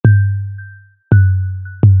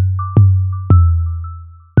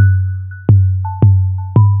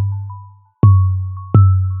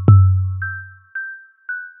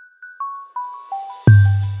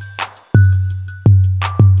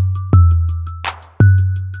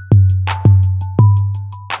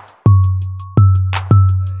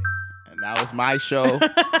It's my show.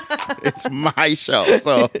 It's my show.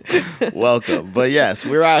 So welcome. But yes,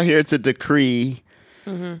 we're out here to decree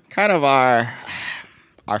kind of our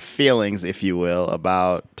feelings, if you will,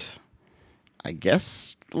 about, I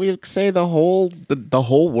guess we would say the whole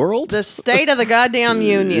world. The state of the goddamn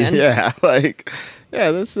union.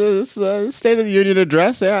 Yeah, this is State of the Union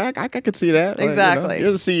address. Yeah, I could see that. Exactly.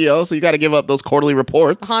 You're the CEO, so you got to give up those quarterly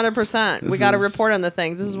reports. 100%. We got to report on the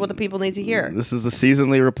things. This is what the people need to hear. This is the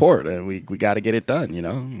seasonally report, and we got to get it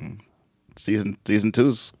done. Season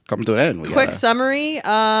 2's coming to an end. Quick summary: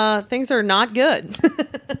 things are not good.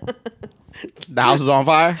 The house is on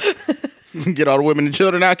fire. Get all the women and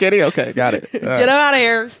children out, Kitty. Okay, got it. Get them out of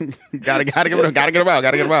here. Gotta get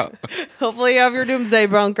them out. Hopefully, you have your doomsday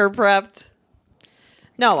bunker prepped.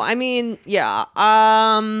 No, I mean, yeah.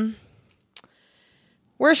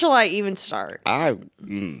 Where shall I even start?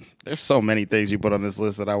 There's so many things you put on this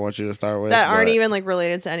list that I want you to start with that aren't even like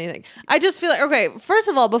related to anything. I just feel like, okay, first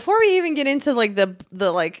of all, before we even get into like the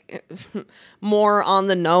like more on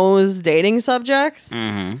the nose dating subjects,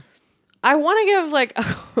 I want to give like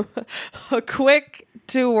a quick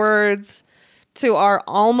 2 words to our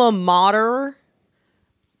alma mater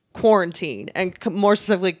quarantine, and more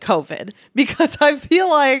specifically COVID, because I feel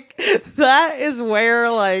like that is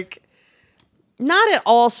where like not it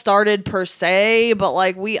all started per se, but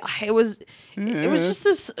like it was just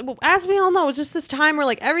this, as we all know, it was just this time where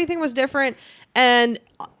like everything was different.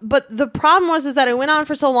 But the problem is that it went on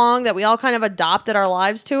for so long that we all kind of adopted our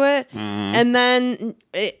lives to it. And then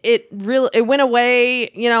it went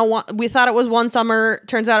away. We thought it was one summer.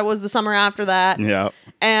 Turns out it was the summer after that. Yeah.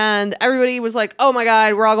 And everybody was like, oh my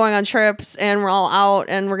God, we're all going on trips and we're all out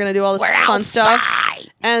and we're going to do all this fun stuff.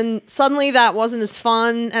 And suddenly that wasn't as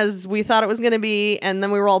fun as we thought it was going to be. And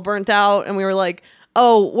then we were all burnt out and we were like,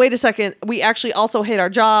 oh, wait a second, we actually also hate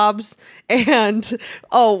our jobs. And,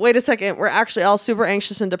 oh, wait a second, we're actually all super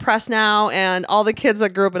anxious and depressed now. And all the kids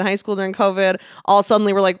that grew up in high school during COVID all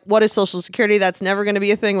suddenly were like, what is Social Security? That's never going to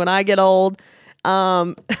be a thing when I get old.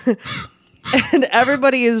 And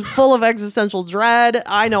everybody is full of existential dread.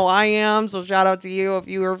 I know I am, so shout out to you if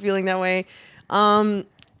you are feeling that way. And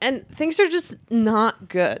things are just not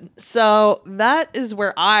good. So that is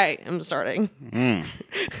where I am starting.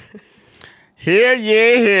 Hear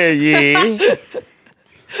ye.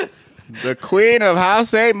 The Queen of House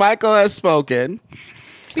St. Michael has spoken.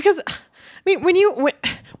 Because, I mean,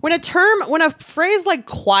 when a phrase like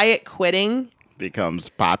quiet quitting becomes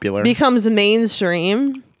popular, becomes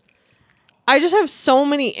mainstream, I just have so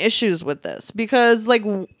many issues with this. Because, like,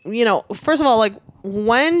 first of all, like,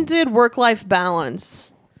 when did work-life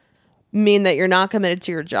balance mean that you're not committed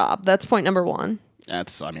to your job? That's point number 1.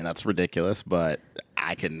 That's ridiculous, but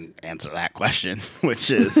I can answer that question, which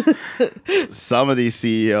is some of these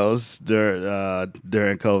CEOs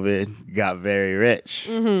during COVID got very rich.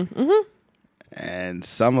 And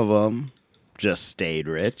some of them just stayed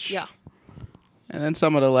rich. Yeah. And then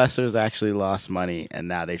some of the lessers actually lost money, and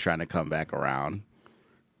now they're trying to come back around.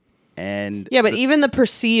 And yeah, but even the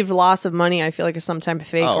perceived loss of money, I feel like is sometimes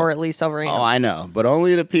fake or at least overamped. Oh, I know. But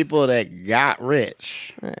only the people that got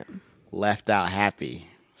rich left out happy.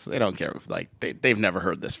 So they don't care. Like, they've never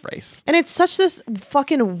heard this phrase. And it's such this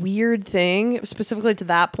fucking weird thing, specifically to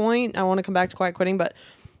that point. I want to come back to quiet quitting, but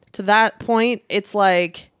to that point, it's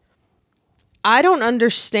like, I don't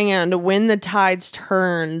understand when the tides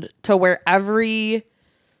turned to where I don't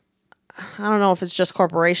know if it's just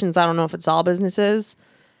corporations, I don't know if it's all businesses,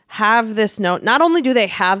 have this note. Not only do they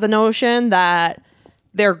have the notion that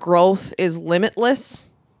their growth is limitless,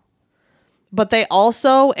 but they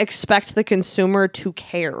also expect the consumer to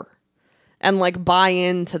care and like buy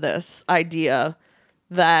into this idea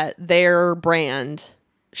that their brand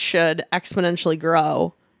should exponentially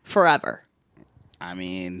grow forever. I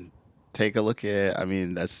mean, take a look at,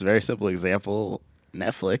 that's a very simple example.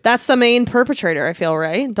 Netflix. That's the main perpetrator, I feel,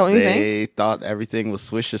 right? Don't you think? They thought everything was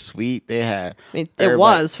Swisher Sweet. They had... it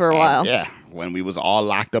was for a while. Yeah. When we was all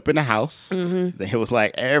locked up in the house, it was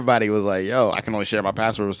like, everybody was like, yo, I can only share my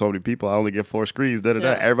password with so many people. I only get 4 screens,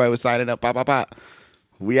 da-da-da. Everybody was signing up, pop, pop, pop.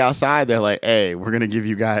 We outside, they're like, hey, we're going to give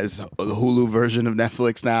you guys the Hulu version of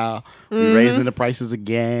Netflix now. We're raising the prices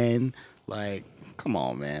again. Like, come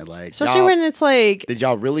on, man. Like, especially when it's like... Did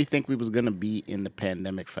y'all really think we was going to be in the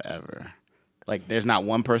pandemic forever? Like, there's not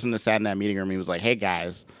one person that sat in that meeting room and was like, hey,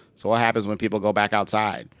 guys, so what happens when people go back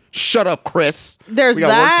outside? Shut up, Chris. There's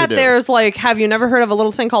that. There's, like, have you never heard of a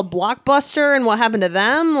little thing called Blockbuster and what happened to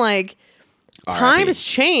them? Like, times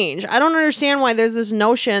change. I don't understand why there's this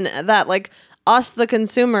notion that, like, us, the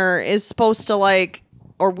consumer, is supposed to, like,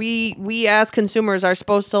 or we as consumers are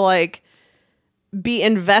supposed to, like, be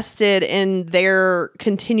invested in their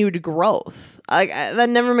continued growth. That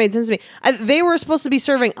never made sense to me. They were supposed to be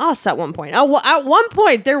serving us at one point. At one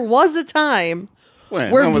point, there was a time where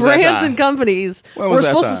brands and companies were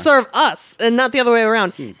supposed to serve us and not the other way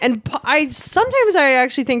around. And sometimes I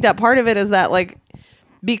actually think that part of it is that, like,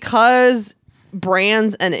 because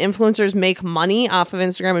brands and influencers make money off of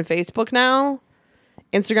Instagram and Facebook now,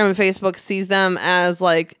 Instagram and Facebook sees them as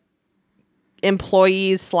like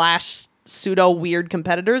employees / pseudo weird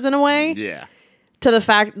competitors in a way. Yeah. To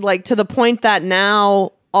the point that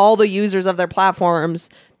now all the users of their platforms,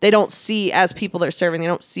 they don't see as people they're serving. They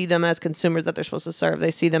don't see them as consumers that they're supposed to serve.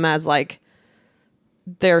 They see them as like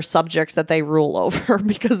their subjects that they rule over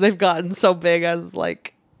because they've gotten so big as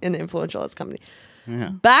like an influential as company. Yeah.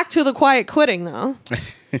 Back to the quiet quitting though.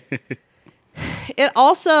 It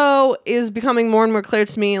also is becoming more and more clear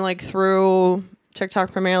to me, like through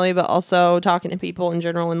TikTok primarily, but also talking to people in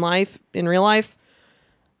general in real life.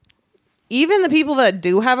 Even the people that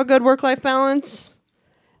do have a good work-life balance,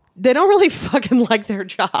 they don't really fucking like their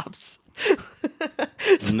jobs.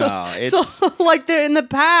 So like they're in the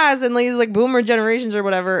past and these like boomer generations or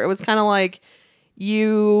whatever, it was kind of like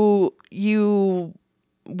you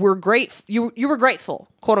were you were grateful,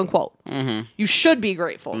 quote unquote. Mm-hmm. You should be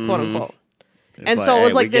grateful, quote unquote. It's and like, so it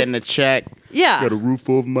was like this, getting a check. Yeah, got a roof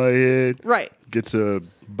over my head. Right. Get to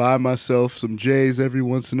buy myself some J's every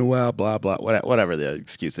once in a while. Blah blah. Whatever the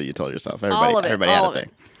excuse that you told yourself. Everybody had a thing.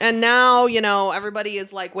 And now everybody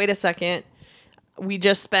is like, wait a second. We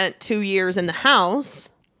just spent 2 years in the house.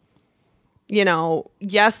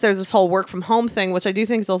 Yes, there's this whole work from home thing, which I do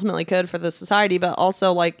think is ultimately good for the society, but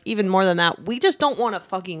also like even more than that, we just don't want to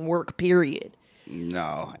fucking work, period.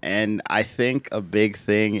 No. And I think a big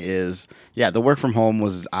thing is, the work from home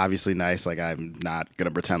was obviously nice. Like, I'm not going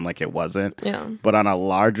to pretend like it wasn't. Yeah. But on a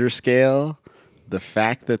larger scale, the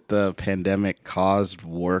fact that the pandemic caused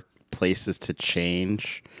workplaces to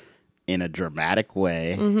change in a dramatic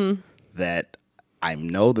way, that I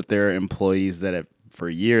know that there are employees that have for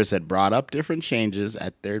years had brought up different changes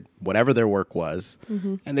at their whatever their work was,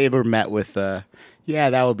 and they were met with that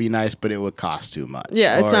would be nice, but it would cost too much.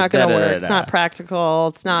 Yeah, it's not going to work. It's not practical.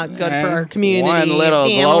 It's not good for our community. One little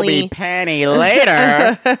family. globy penny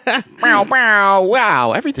later.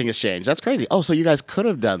 Wow, everything has changed. That's crazy. Oh, so you guys could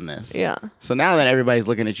have done this. Yeah. So now that everybody's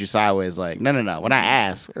looking at you sideways like, no. When I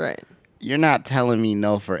ask, right, you're not telling me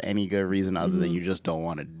no for any good reason other than you just don't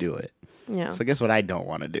want to do it. Yeah. So guess what I don't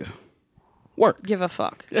want to do? Work. Give a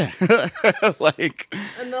fuck. Yeah. And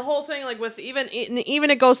the whole thing, like with even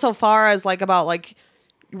it goes so far as like about like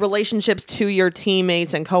relationships to your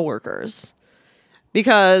teammates and coworkers,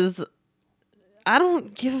 because I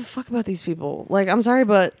don't give a fuck about these people. Like, I'm sorry,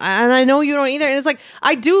 but I know you don't either. And it's like,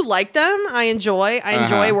 I do like them. I enjoy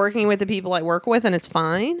working with the people I work with, and it's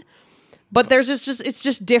fine. But there's just it's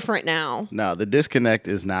just different now. No, the disconnect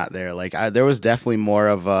is not there. Like, there was definitely more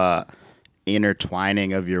of a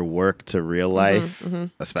intertwining of your work to real life,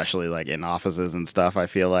 especially like in offices and stuff. I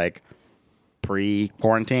feel like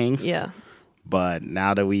pre-quarantines. Yeah. But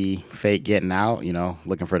now that we fake getting out,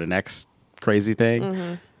 looking for the next crazy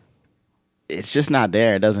thing, it's just not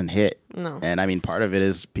there. It doesn't hit. No. And I mean, part of it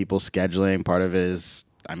is people scheduling. Part of it is,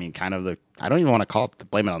 I mean, kind of I don't even want to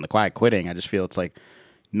blame it on the quiet quitting. I just feel it's like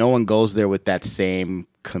no one goes there with that same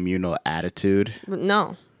communal attitude.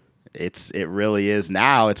 No. It really is.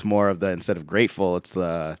 Now it's more of instead of grateful, it's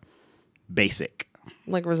the basic.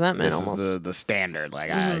 Like resentment this almost. Is the standard. Like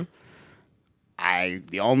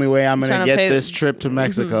the only way I'm going to get this trip to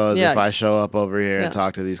Mexico is if I show up over here and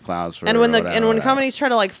talk to these clowns for when companies try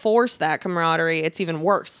to like force that camaraderie, it's even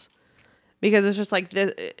worse. Because it's just like,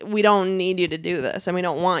 we don't need you to do this and we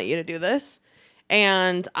don't want you to do this.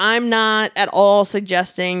 And I'm not at all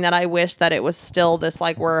suggesting that I wish that it was still this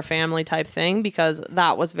like we're a family type thing, because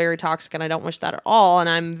that was very toxic and I don't wish that at all. And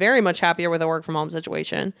I'm very much happier with a work from home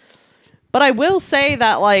situation. But I will say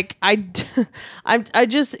that like I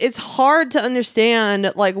just it's hard to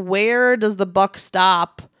understand like where does the buck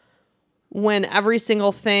stop when every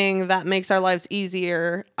single thing that makes our lives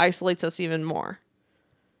easier isolates us even more.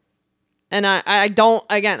 And I don't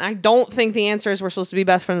think the answer is we're supposed to be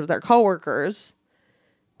best friends with our coworkers.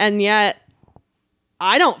 And yet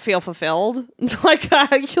I don't feel fulfilled.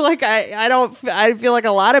 I feel like a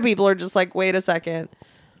lot of people are just like, wait a second.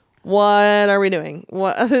 What are we doing?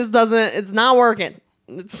 It's not working.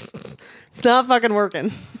 It's not fucking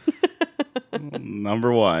working.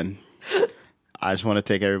 Number one, I just want to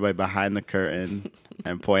take everybody behind the curtain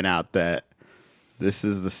and point out that this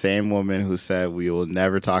is the same woman who said we will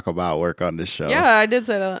never talk about work on this show. Yeah, I did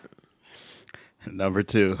say that. Number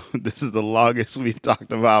two, this is the longest we've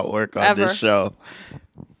talked about work on this show.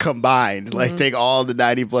 combined. Like, take all the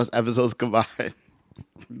 90 plus episodes combined.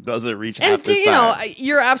 Doesn't reach half this time.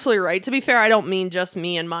 You're absolutely right. To be fair, I don't mean just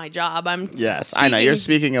me and my job. Yes, I know. You're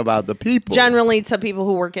speaking about the people. Generally to people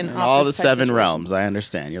who work in office all the 7 situations. realms. I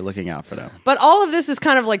understand. You're looking out for them. But all of this is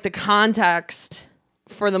kind of like the context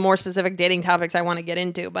for the more specific dating topics I want to get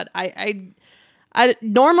into. But I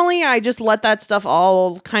normally I just let that stuff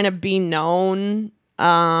all kind of be known.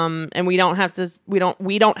 And we don't have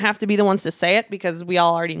to be the ones to say it because we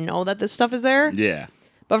all already know that this stuff is there. Yeah.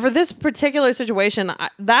 But for this particular situation,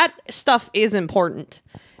 that stuff is important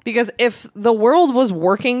because if the world was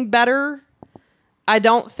working better, I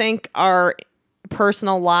don't think our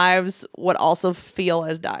personal lives would also feel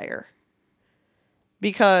as dire.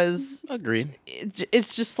 Because agreed,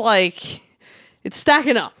 it's just like it's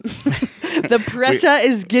stacking up. The pressure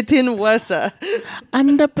is getting worse.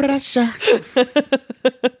 Under pressure.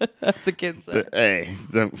 That's the kids say.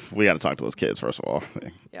 We got to talk to those kids first of all.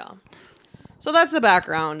 Yeah. So that's the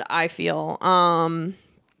background, I feel.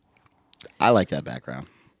 I like that background.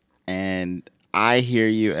 And I hear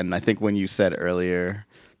you. And I think when you said earlier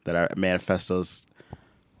that our manifestos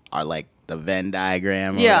are like the Venn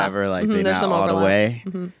diagram or whatever, like they're not all the way.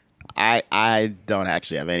 Mm-hmm. I don't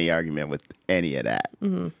actually have any argument with any of that.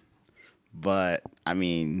 Mm-hmm. But I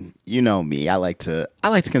mean, you know me. I like to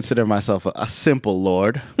consider myself a simple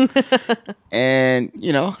lord. And,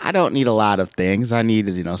 I don't need a lot of things. I need,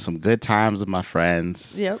 some good times with my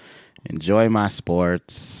friends. Yep. Enjoy my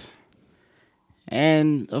sports.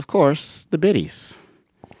 And, of course, the biddies.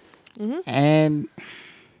 Mm-hmm. And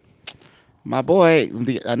my boy,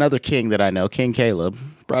 another king that I know, King Caleb,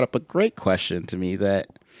 brought up a great question to me that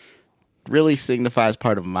really signifies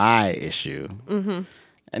part of my issue. Mm-hmm.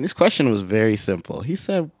 And his question was very simple. He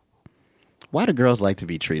said, why do girls like to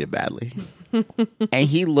be treated badly? And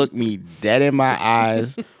he looked me dead in my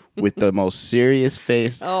eyes with the most serious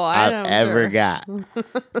face I've ever got.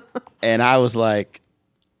 And I was like,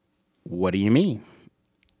 what do you mean?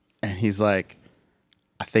 And he's like,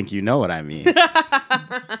 I think you know what I mean.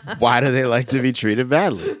 Why do they like to be treated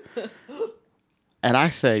badly? And I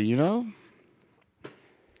said,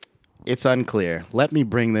 it's unclear. Let me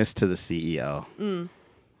bring this to the CEO. Mm.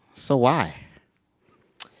 So why?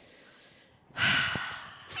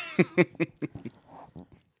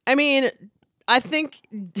 I mean, I think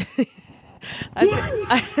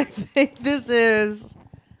I think this is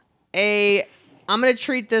I'm going to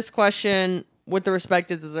treat this question with the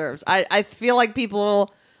respect it deserves. I feel like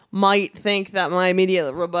people might think that my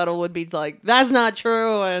immediate rebuttal would be like, that's not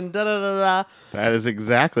true, and da-da-da-da. That is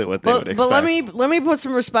exactly what they would expect. But let me put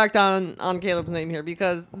some respect on Caleb's name here,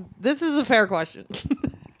 because this is a fair question.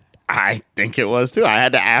 I think it was, too. I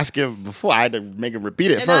had to ask him before. I had to make him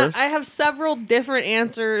repeat it first. I have several different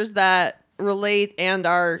answers that relate and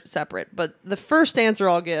are separate, but the first answer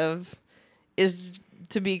I'll give is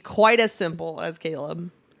to be quite as simple as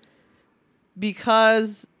Caleb.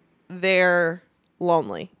 Because they're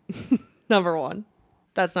lonely. Number one.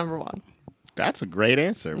 That's number one. That's a great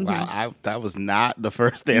answer. Mm-hmm. Wow, that was not the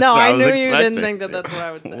first answer. No, I was knew expecting. You didn't think that that's what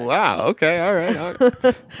I would say. Wow. Okay. All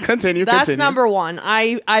right. Continue. That's number one.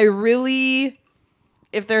 I really,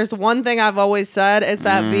 if there's one thing I've always said, it's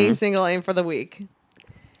that being single ain't for the weak.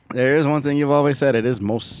 There is one thing you've always said. It is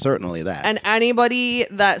most certainly that. And anybody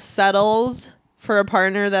that settles for a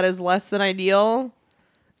partner that is less than ideal,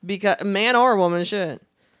 because man or woman should,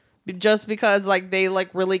 just because they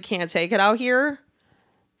really can't take it out here.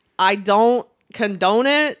 I don't condone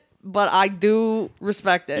it, but I do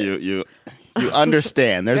respect it. You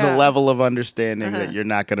understand. There's a level of understanding that you're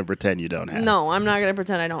not going to pretend you don't have. No, I'm not going to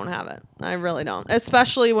pretend I don't have it. I really don't.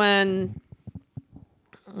 Especially when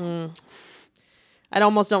I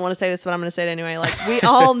almost don't want to say this, but I'm going to say it anyway. We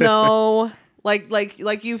all know,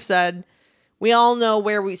 like you've said, we all know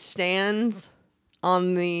where we stand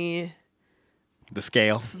on the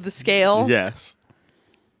scale. The scale. Yes.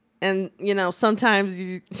 And, sometimes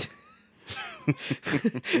you...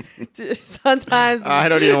 sometimes... I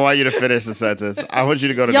don't even want you to finish the sentence. I want you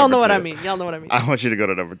to go to Y'all number know what two. I mean. Y'all know what I mean. I want you to go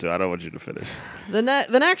to number 2. I don't want you to finish. The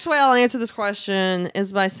next way I'll answer this question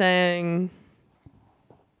is by saying...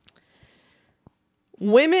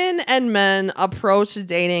 women and men approach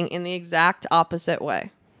dating in the exact opposite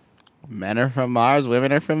way. Men are from Mars,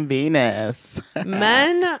 women are from Venus.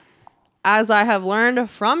 Men, as I have learned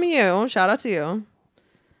from you, shout out to you,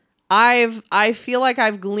 I feel like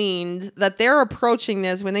I've gleaned that they're approaching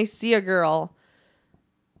this when they see a girl.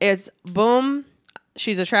 It's boom,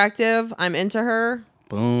 she's attractive, I'm into her.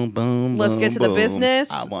 Boom, boom, Let's get to the business.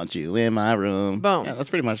 I want you in my room. Boom. Yeah, that's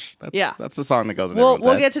pretty much, that's the song that goes in We'll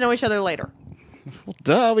get to know each other later.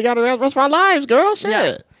 Duh, we got the rest of our lives, girl. Shit.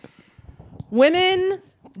 Yeah. Women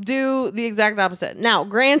do the exact opposite. Now,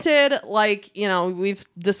 granted, like, you know, we've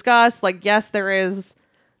discussed, like, yes, there is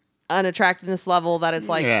an attractiveness level that it's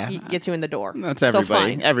like gets you in the door. That's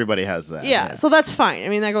everybody. So everybody has that. Yeah, so that's fine. I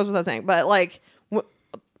mean, that goes without saying. But like,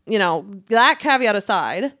 you know, that caveat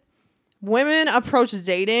aside, women approach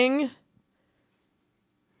dating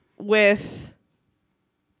with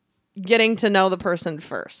getting to know the person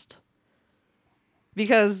first.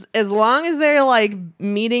 Because as long as they're like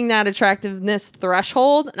meeting that attractiveness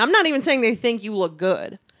threshold, and I'm not even saying they think you look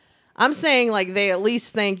good. I'm saying like they at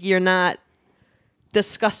least think you're not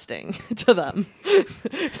disgusting to them.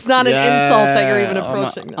 It's not an insult that you're even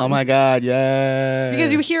approaching them. Oh my God, yeah.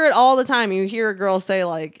 Because you hear it all the time. You hear a girl say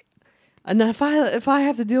like, and if I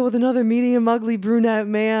have to deal with another medium ugly brunette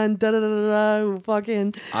man,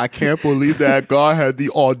 fucking. I can't believe that guy had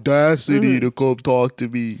the audacity to come talk to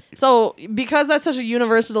me. So because that's such a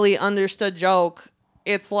universally understood joke,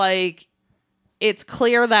 it's like, it's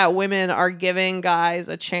clear that women are giving guys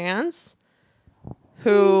a chance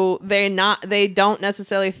who they don't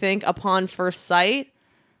necessarily think upon first sight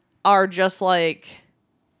are just like,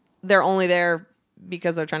 they're only there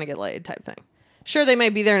because they're trying to get laid type thing. Sure, they may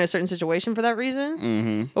be there in a certain situation for that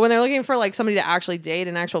reason, but when they're looking for like somebody to actually date,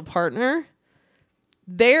 an actual partner,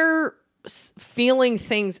 they're feeling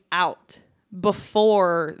things out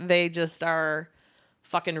before they just are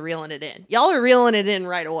fucking reeling it in. Y'all are reeling it in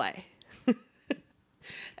right away.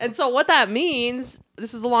 And so what that means,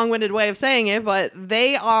 this is a long-winded way of saying it, but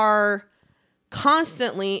they are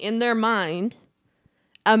constantly in their mind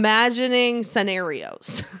imagining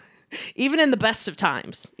scenarios, even in the best of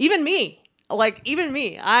times. Even me.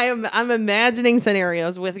 I'm imagining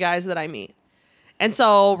scenarios with guys that I meet. And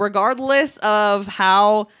so regardless of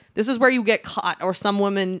how, this is where you get caught, or some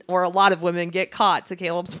women, or a lot of women get caught, to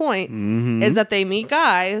Caleb's point, is that they meet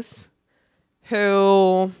guys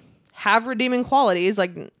who have redeeming qualities.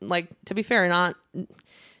 Like to be fair, not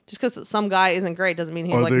just because some guy isn't great doesn't mean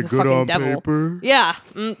he's like the fucking devil. Paper? Yeah.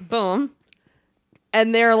 Boom.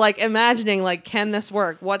 And they're like imagining, like, can this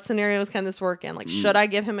work? What scenarios can this work in? Like, should I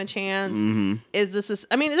give him a chance? Is this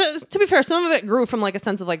I mean, to be fair, some of it grew from like a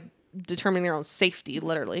sense of like determining their own safety,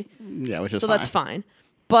 literally. Yeah, which is so fine. That's fine.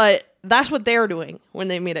 But that's what they're doing when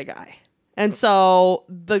they meet a guy. And so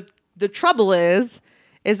the trouble is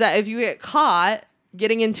that if you get caught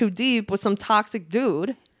getting in too deep with some toxic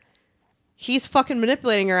dude, he's fucking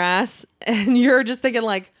manipulating your ass, and you're just thinking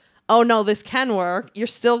like, oh no, this can work. You're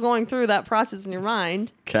still going through that process in your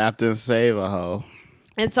mind. Captain Save a Ho.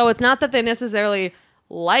 And so it's not that they necessarily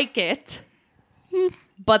like it,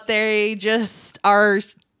 but they just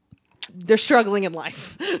they're struggling in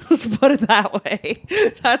life. Let's put it that way.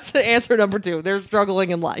 That's answer number 2. They're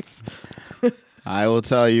struggling in life. I will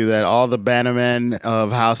tell you that all the Bannermen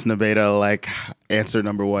of House Nevada like answer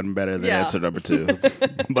number 1 better than answer number 2.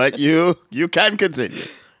 But you can continue.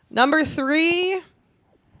 Number 3.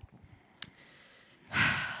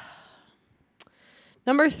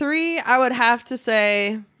 Number 3, I would have to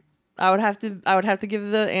say, I would have to give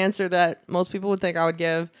the answer that most people would think I would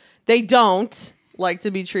give. They don't like to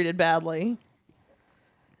be treated badly.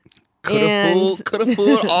 Could have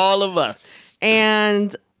fooled all of us.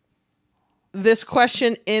 And this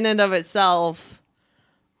question in and of itself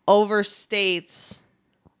overstates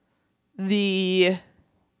the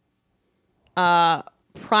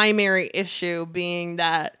primary issue being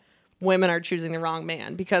that women are choosing the wrong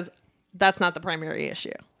man, because that's not the primary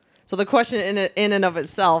issue. So the question in and of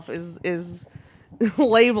itself is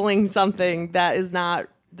labeling something that is not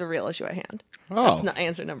the real issue at hand. Oh. That's not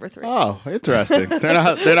answer number 3. Oh, interesting. They're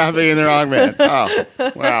not being the wrong man. Oh,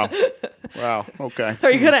 wow. Okay.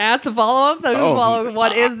 Are you gonna ask the follow up?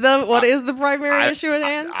 What is the primary issue at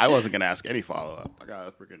hand? I wasn't gonna ask any follow up. I got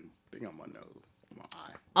a freaking thing on my nose. My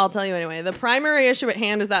eye. I'll tell you anyway. The primary issue at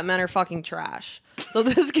hand is that men are fucking trash. So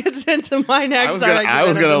this gets into my next. I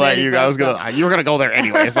was gonna let you. You were gonna go there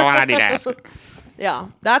anyway. So I need to ask. Yeah,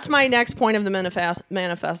 that's my next point of the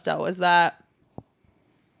manifesto. Is that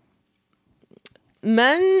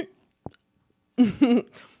men,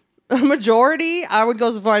 a majority, I would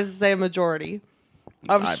go so far as to say a majority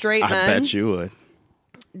of straight men. I bet you would.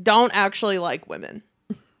 Don't actually like women.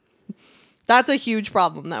 That's a huge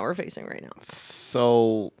problem that we're facing right now.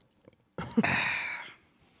 So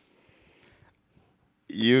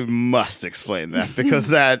you must explain that, because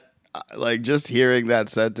that, like, just hearing that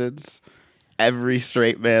sentence, every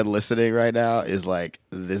straight man listening right now is like,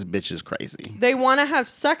 this bitch is crazy. They want to have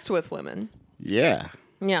sex with women. Yeah.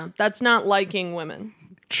 Yeah, that's not liking women.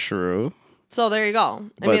 True. So there you go.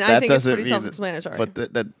 I think it's pretty self-explanatory.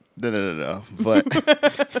 But No. But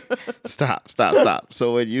stop.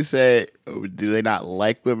 So when you say, do they not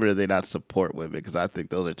like women or do they not support women? Because I think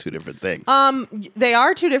those are two different things. They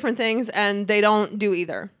are two different things, and they don't do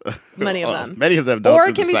either. Many of them. Many of them don't. Or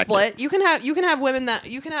it can be split. You can have women that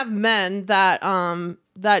you can have men that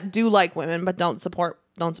that do like women but don't support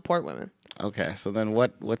women. Okay, so then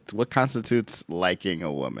what constitutes liking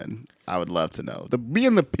a woman? I would love to know. We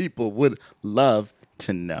and the people would love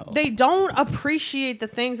to know. They don't appreciate the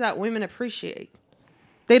things that women appreciate.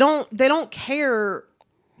 They don't care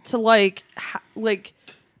to like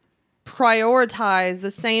prioritize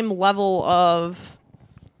the same level of.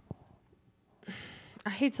 I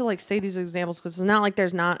hate to like say these examples because it's not like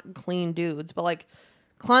there's not clean dudes, but like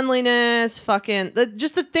cleanliness,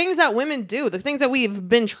 just the things that women do, the things that we've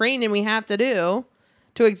been trained and we have to do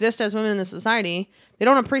to exist as women in this society. They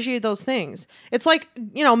don't appreciate those things. It's like,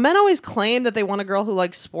 men always claim that they want a girl who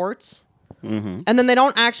likes sports, and then they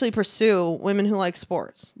don't actually pursue women who like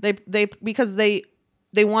sports. Because they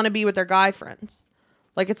want to be with their guy friends.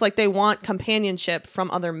 Like, it's like they want companionship from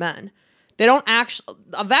other men. They don't actually.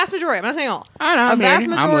 A vast majority. I'm not saying all. A vast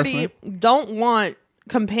majority don't want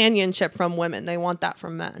companionship from women. They want that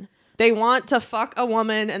from men. They want to fuck a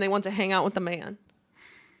woman and they want to hang out with a man,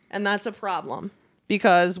 and that's a problem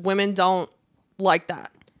because women don't like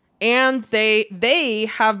that. And they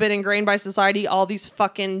have been ingrained by society all these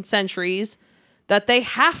fucking centuries that they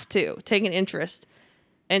have to take an interest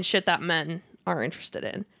in shit that men are interested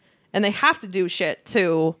in. And they have to do shit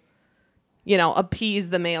to, appease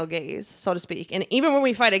the male gaze, so to speak. And even when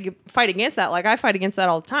we fight against that, like I fight against that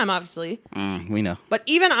all the time, obviously. We know. But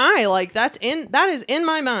even I, like, that is in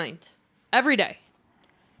my mind every day.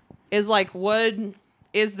 Is like,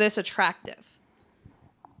 is this attractive?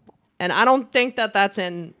 And I don't think that that's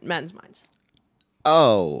in men's minds.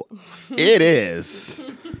 Oh, it is.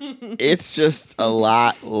 It's just a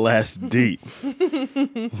lot less deep,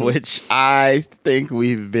 which I think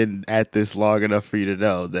we've been at this long enough for you to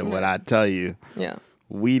know that when I tell you,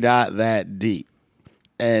 we not that deep.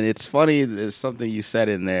 And it's funny, there's something you said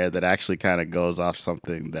in there that actually kind of goes off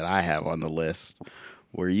something that I have on the list,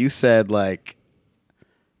 where you said, like,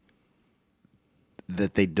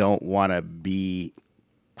 that they don't want to be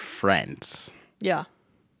friends. Yeah.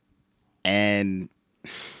 And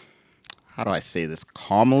how do I say this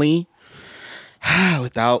calmly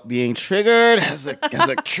without being triggered? As a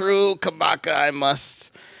true Kabaka, I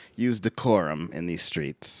must use decorum in these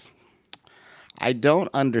streets. I don't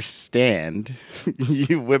understand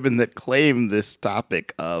you women that claim this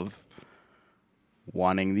topic of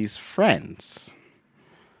wanting these friends.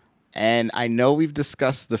 And I know we've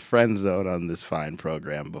discussed the friend zone on this fine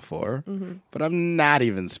program before, but I'm not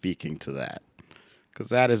even speaking to that. Because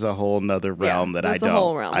that is a whole nother realm that I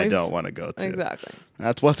don't want to go to. Exactly.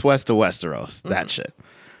 That's what's west of Westeros, that shit.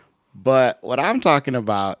 But what I'm talking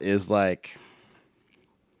about is, like,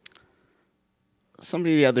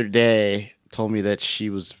 somebody the other day told me that she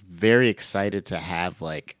was very excited to have,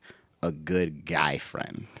 like, a good guy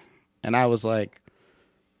friend. And I was like,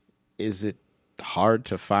 is it hard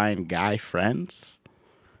to find guy friends?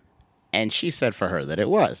 And she said for her that it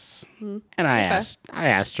was. And I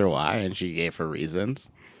asked her why, and she gave her reasons.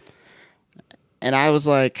 And I was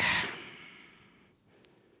like,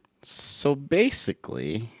 so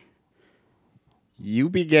basically, you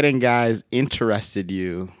be getting guys interested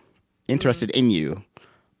in you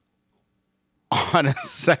on a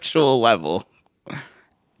sexual level,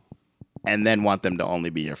 and then want them to only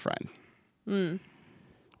be your friend.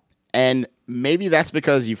 And maybe that's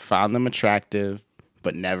because you found them attractive,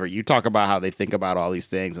 but never. You talk about how they think about all these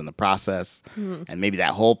things in the process, and maybe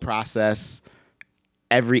that whole process,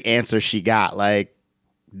 every answer she got, like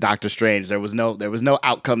Doctor Strange, there was no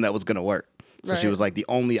outcome that was going to work. So she was like, the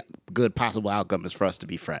only good possible outcome is for us to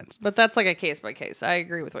be friends. But that's like a case by case. I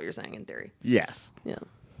agree with what you're saying in theory. Yes. Yeah.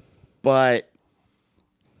 But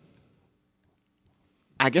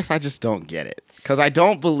I guess I just don't get it, because I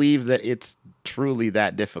don't believe that it's truly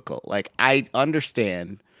that difficult. Like, I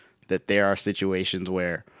understand that there are situations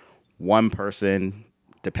where one person,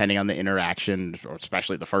 depending on the interaction, or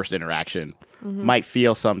especially the first interaction, might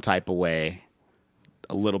feel some type of way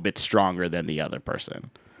a little bit stronger than the other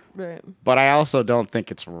person. Right. But I also don't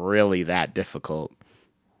think it's really that difficult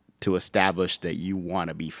to establish that you want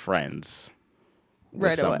to be friends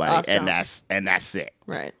with somebody, and that's it.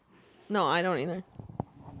 Right. No, I don't either.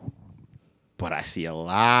 But I see a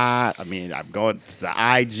lot. I mean, I'm going to the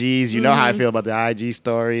IGs. You know how I feel about the IG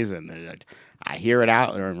stories, and I hear it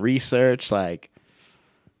out in research. Like,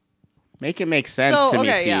 make it make sense to me,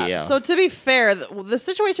 CEO. Yeah. So to be fair, the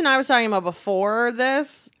situation I was talking about before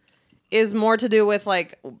this is more to do with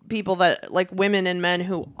like people that like women and men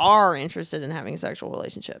who are interested in having a sexual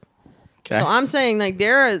relationship. Okay. So I'm saying like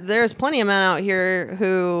there's plenty of men out here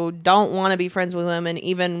who don't want to be friends with women,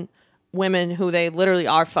 even women who they literally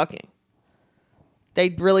are fucking. They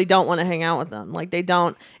really don't want to hang out with them. Like they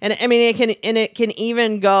don't. And I mean it can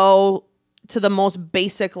even go to the most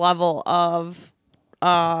basic level of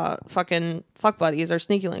fucking fuck buddies or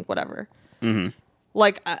sneaky link, whatever. Mm-hmm.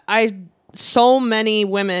 Like I so many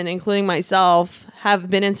women, including myself, have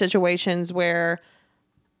been in situations where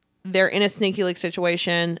they're in a sneaky link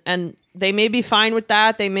situation and they may be fine with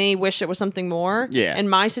that. They may wish it was something more. Yeah. In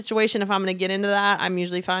my situation, if I'm going to get into that, I'm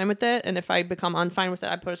usually fine with it. And if I become unfine with it,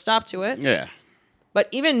 I put a stop to it. Yeah. But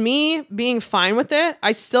even me being fine with it,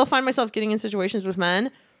 I still find myself getting in situations with men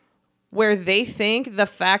where they think the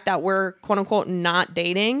fact that we're quote unquote not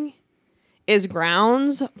dating is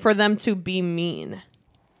grounds for them to be mean.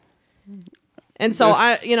 And so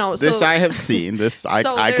I have seen this.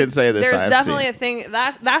 I can say this. There's definitely a thing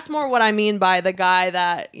that's more what I mean by the guy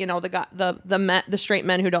that the straight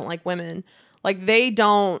men who don't like women, like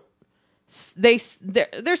they're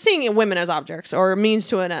seeing women as objects or means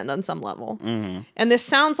to an end on some level. Mm-hmm. And this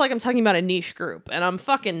sounds like I'm talking about a niche group, and I'm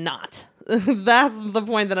fucking not. That's the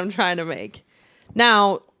point that I'm trying to make.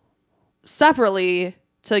 Now, separately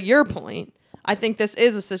to your point, I think this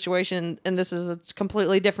is a situation, and this is a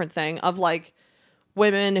completely different thing of like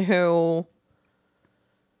women who,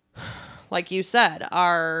 like you said,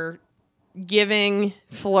 are giving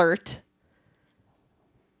flirt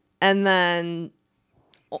and then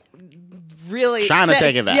really trying to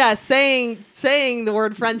take it back. Yeah, saying the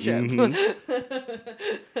word friendship. Mm-hmm.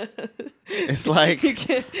 It's like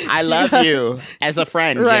I love you as a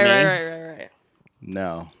friend, Jimmy. Right.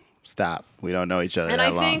 No. Stop. We don't know each other and that I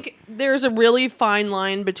long. think there's a really fine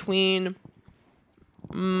line between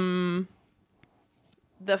the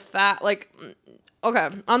fact, like, okay,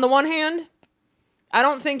 on the one hand, I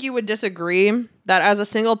don't think you would disagree that as a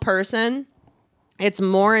single person, it's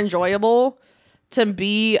more enjoyable to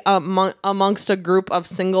be amongst a group of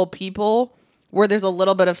single people where there's a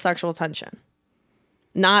little bit of sexual tension.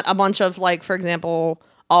 Not a bunch of, like, for example,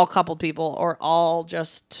 all coupled people or all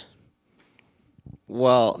just...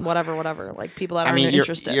 Well, whatever, like people that aren't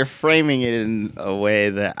interested. You're framing it in a way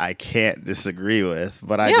that I can't disagree with,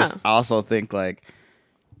 but I just also think like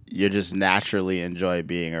you just naturally enjoy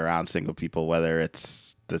being around single people, whether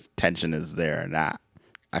it's the tension is there or not.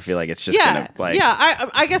 I feel like it's just gonna like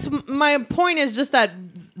I guess my point is just that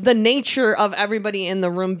the nature of everybody in the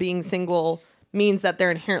room being single means that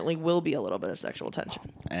there inherently will be a little bit of sexual tension.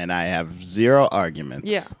 And I have zero arguments.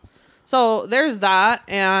 Yeah. So there's that,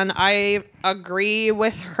 and I agree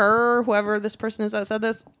with her, whoever this person is that said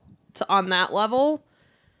this, on that level.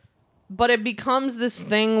 But it becomes this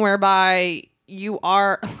thing whereby you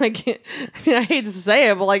are, like, I mean, I hate to say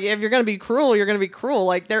it, but, like, if you're going to be cruel, you're going to be cruel.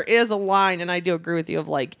 Like, there is a line, and I do agree with you, of,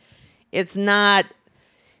 like, it's not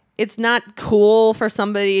cool for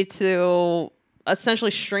somebody to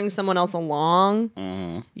essentially string someone else along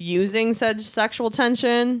using said sexual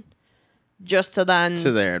tension. Just to then...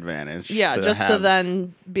 to their advantage. Yeah, to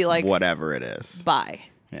then be like... whatever it is. Bye.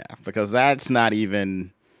 Yeah, because that's not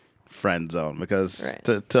even friend zone. Because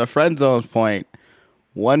to a friend zone's point,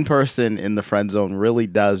 one person in the friend zone really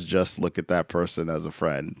does just look at that person as a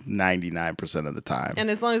friend 99% of the time. And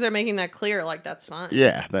as long as they're making that clear, like, that's fine.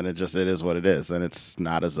 Yeah, then it is what it is. Then it's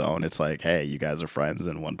not a zone. It's like, hey, you guys are friends,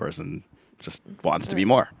 and one person just wants to be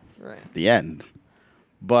more. Right. The end.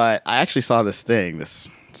 But I actually saw this thing,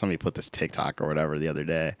 somebody put this TikTok or whatever the other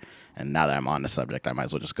day, and now that I'm on the subject, I might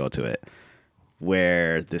as well just go to it,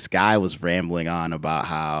 where this guy was rambling on about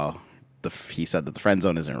how he said that the friend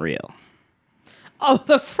zone isn't real. Oh,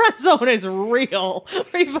 the friend zone is real.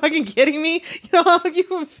 Are you fucking kidding me? You know,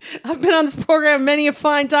 I've been on this program many a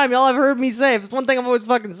fine time. Y'all have heard me say, if it's one thing I've always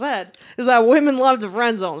fucking said, is that women love the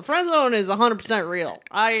friend zone. The friend zone is 100% real.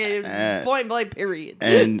 Point blank, period.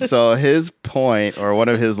 And so his point, or one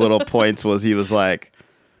of his little points was, he was like,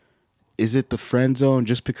 is it the friend zone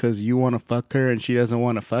just because you want to fuck her and she doesn't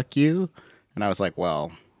want to fuck you? And I was like,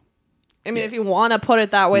 well... I mean, if you want to put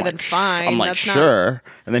it that way, then fine. I'm like, sure.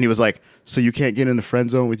 And then he was like, so you can't get in the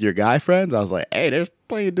friend zone with your guy friends? I was like, hey, there's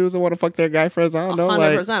plenty of dudes that want to fuck their guy friends. I don't know.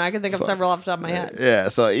 100%. I can think of several off the top of my head. Yeah,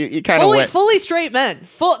 so you kind of went... fully straight men.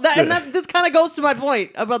 And that this kind of goes to my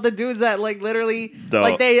point about the dudes that, like, literally,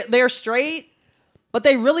 like, they're straight, but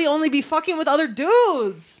they really only be fucking with other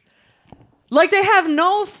dudes. Like, they have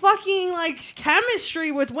no fucking, like,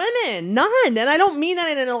 chemistry with women. None. And I don't mean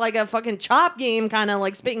that in a fucking chop game kind of,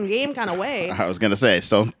 like, spitting game kind of way. I was going to say,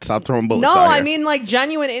 so stop throwing bullets No, out here. I mean, like,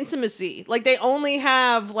 genuine intimacy. Like, they only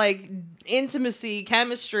have, like, intimacy,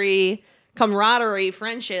 chemistry, camaraderie,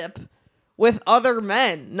 friendship with other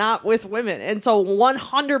men, not with women. And so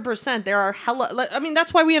 100% there are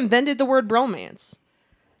that's why we invented the word bromance.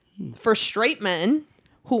 For straight men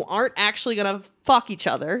who aren't actually going to fuck each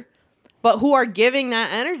other, but who are giving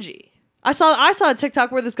that energy. I saw a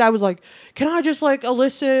TikTok where this guy was like, can I just like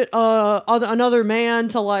elicit another man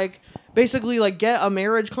to like basically like get a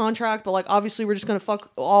marriage contract, but like obviously we're just going to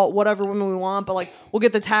fuck all whatever women we want, but like we'll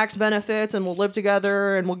get the tax benefits and we'll live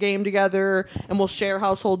together and we'll game together and we'll share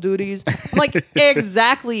household duties. I'm like,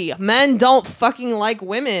 exactly. Men don't fucking like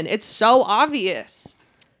women. It's so obvious.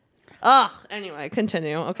 Ugh. Anyway,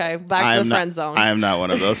 continue. Okay, back to the friend zone. I am not one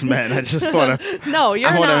of those men. I just want to. No, you're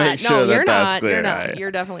not. I want to make sure that that's clear. You're not.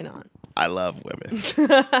 You're definitely not. I love women.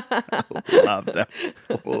 Love them.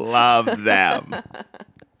 Love them.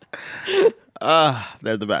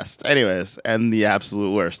 They're the best. Anyways, and the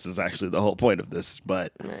absolute worst is actually the whole point of this.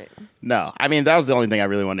 But no, I mean that was the only thing I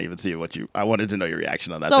really wanted to even see I wanted to know your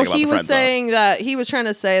reaction on that. So he was saying that he was trying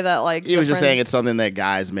to say that like he was just saying it's something that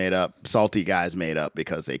guys made up, salty guys made up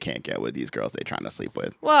because they can't get with these girls they're trying to sleep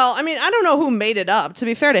with. Well, I mean, I don't know who made it up. To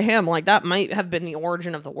be fair to him, like that might have been the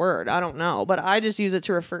origin of the word. I don't know, but I just use it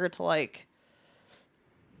to refer to like,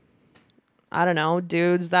 I don't know,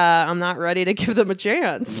 dudes that I'm not ready to give them a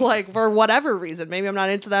chance, like for whatever reason. Maybe I'm not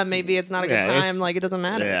into them. Maybe it's not a good time. Like it doesn't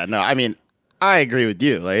matter. Yeah, no, I mean, I agree with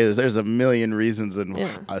you. Like there's a million reasons in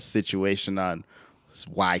a situation on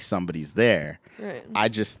why somebody's there. Right. I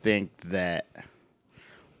just think that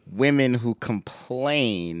women who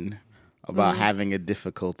complain about having a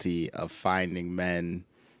difficulty of finding men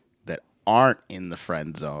that aren't in the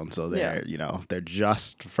friend zone, so they're they're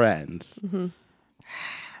just friends.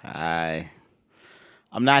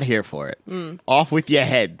 I'm not here for it. Off with your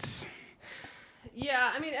heads.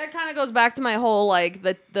 Yeah, I mean, it kind of goes back to my whole like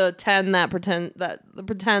the 10 that pretend that the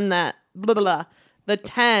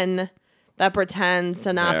 10 that pretends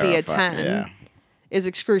to not be a 10 is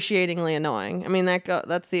excruciatingly annoying. I mean,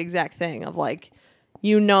 that's the exact thing of like, how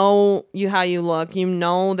you look,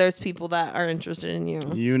 there's people that are interested in you.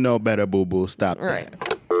 You know better, boo boo. Stop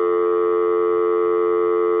that.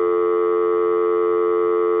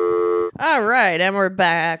 All right, and we're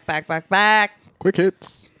back. Quick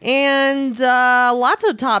hits. And lots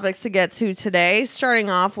of topics to get to today,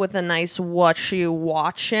 starting off with a nice What You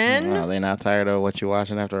Watching. Are they not tired of What You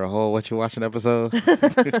Watching after a whole What You Watching episode?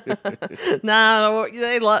 No,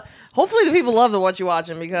 they love. Hopefully the people love the What You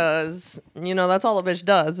Watching because, that's all a bitch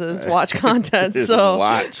does is watch content. So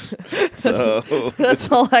watch. So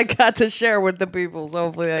that's all I got to share with the people. So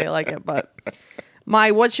hopefully they like it, but...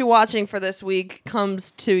 My What You Watching for this week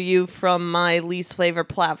comes to you from my least favorite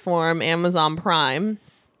platform, Amazon Prime.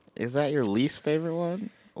 Is that your least favorite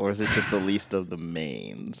one? Or is it just the least of the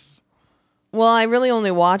mains? Well, I really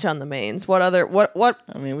only watch on the mains. What do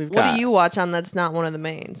you watch on that's not one of the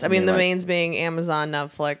mains? I mean the mains being Amazon,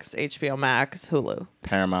 Netflix, HBO Max, Hulu.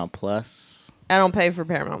 Paramount Plus. I don't pay for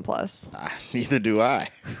Paramount Plus. Neither do I.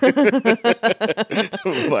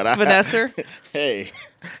 Vanessa? Hey.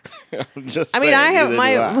 I'm just saying, I have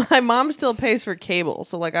my mom still pays for cable,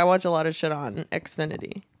 so like I watch a lot of shit on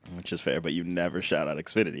Xfinity. Which is fair, but you never shout out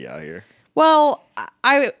Xfinity out here. Well,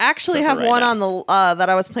 I actually have one on the that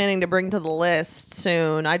I was planning to bring to the list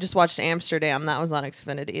soon. I just watched Amsterdam. That was on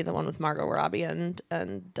Xfinity, the one with Margot Robbie and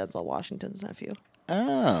Denzel Washington's nephew.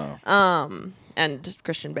 Oh. And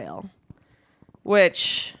Christian Bale.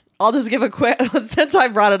 Which I'll just give a quick since I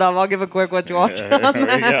brought it up, I'll give a quick What You Watching on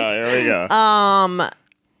that. Here we go.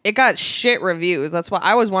 It got shit reviews. That's why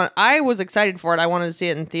I was excited for it. I wanted to see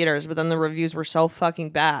it in theaters, but then the reviews were so fucking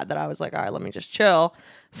bad that I was like, all right, let me just chill.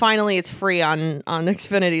 Finally, it's free on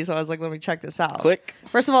Xfinity, so I was like, let me check this out. Click.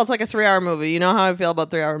 First of all, it's like a 3-hour movie. You know how I feel about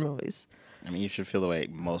 3-hour movies. I mean, you should feel the way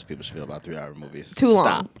most people should feel about 3-hour movies. Too long.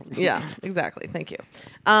 Stop. Yeah, exactly. Thank you.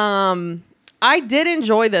 I did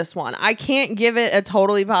enjoy this one. I can't give it a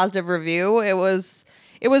totally positive review. It was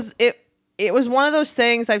one of those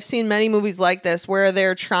things. I've seen many movies like this where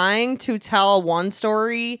they're trying to tell one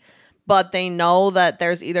story, but they know that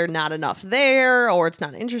there's either not enough there, or it's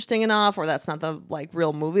not interesting enough, or that's not the like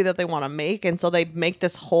real movie that they want to make, and so they make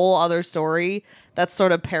this whole other story that's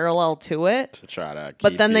sort of parallel to it. To try to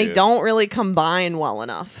but then they don't really combine well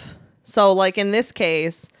enough. So like in this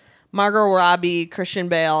case, Margot Robbie, Christian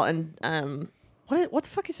Bale, and what the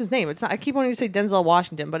fuck is his name? It's not. I keep wanting to say Denzel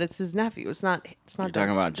Washington, but it's his nephew. It's not. You're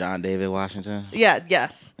talking about John David Washington? Yeah.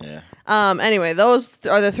 Yes. Yeah. Anyway, those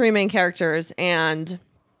are the three main characters, and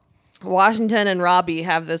Washington and Robbie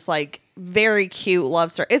have this like very cute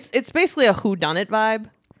love story. It's basically a whodunit vibe.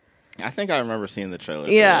 I think I remember seeing the trailer.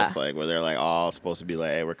 Yeah. This, like where they're like all supposed to be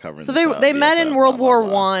like, "Hey, we're covering." So this they up, met BFF, in World blah, War blah,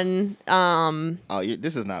 blah. One.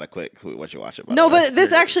 This is not a quick what you watch it. By No, the way. but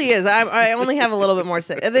this actually is. I only have a little bit more to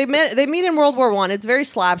say. They meet in World War One. It's very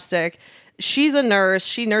slapstick. She's a nurse.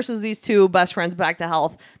 She nurses these two best friends back to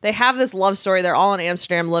health. They have this love story. They're all in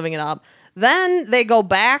Amsterdam living it up. Then they go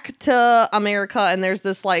back to America, and there's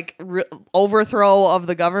this like overthrow of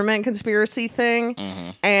the government conspiracy thing,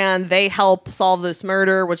 and they help solve this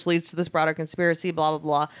murder, which leads to this broader conspiracy. Blah blah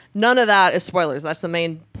blah. None of that is spoilers. That's the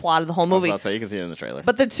main plot of the whole movie. I was about to say, you can see it in the trailer.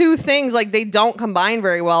 But the two things, like, they don't combine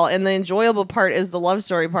very well, and the enjoyable part is the love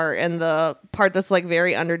story part, and the part that's like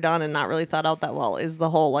very underdone and not really thought out that well is the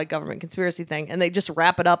whole like government conspiracy thing, and they just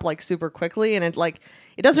wrap it up like super quickly, and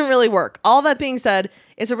it doesn't really work. All that being said,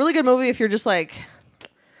 it's a really good movie if you're just like,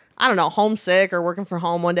 I don't know, homesick or working from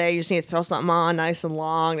home one day. You just need to throw something on nice and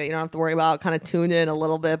long that you don't have to worry about. Kind of tune in a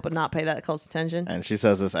little bit, but not pay that close attention. And she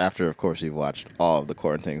says this after, of course, you've watched all of the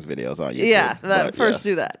Quarantines videos on YouTube. Yeah, first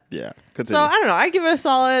do that. Yeah. So Continue. I don't know. I give it a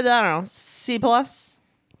solid, I don't know, C+.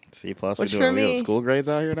 C+. We're Which doing for me- school grades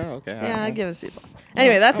out here now? Okay. Yeah, I give it a C+.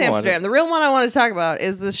 Anyway, that's I want Amsterdam. it. The real one I want to talk about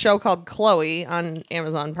is this show called Chloe on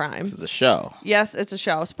Amazon Prime. This is a show. Yes, it's a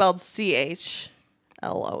show spelled CHLOE.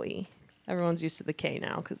 Everyone's used to the K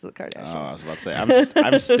now because of the Oh, I Kardashians. was about to say,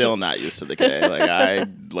 I'm still not used to the K.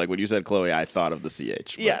 Like when you said Chloe, I thought of the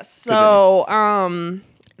CH. but Yes. So,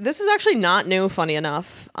 this is actually not new. Funny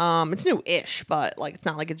enough, it's new-ish, but like it's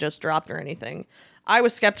not like it just dropped or anything. I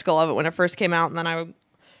was skeptical of it when it first came out, and then I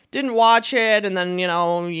didn't watch it, and then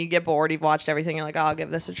you get bored. You've watched everything. You're like, oh, I'll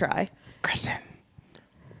give this a try. Kristen,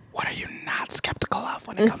 what are you not skeptical of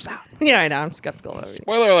when it comes out? Yeah, I know. I'm skeptical of everything.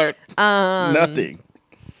 Spoiler alert. Nothing.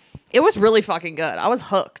 It was really fucking good. I was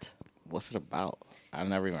hooked. What's it about? I've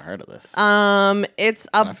never even heard of this. It's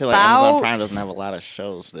I feel like Amazon Prime doesn't have a lot of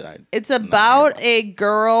shows that I. It's about a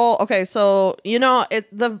girl. Okay, so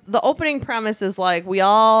the opening premise is like we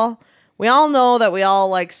all know that we all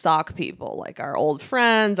like stalk people, like our old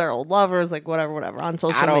friends, our old lovers, like whatever on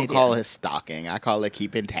social media. I don't call it stalking. I call it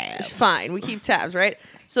keeping tabs. It's fine. We keep tabs, right?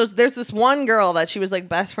 So there's this one girl that she was like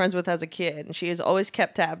best friends with as a kid, and she has always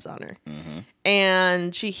kept tabs on her. Mm-hmm.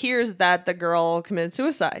 And she hears that the girl committed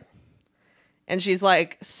suicide. And she's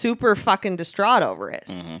like super fucking distraught over it.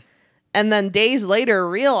 Mm-hmm. And then days later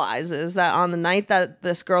realizes that on the night that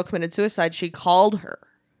this girl committed suicide, she called her.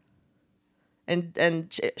 And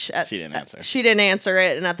she didn't answer. She didn't answer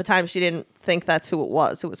it. And at the time, she didn't think that's who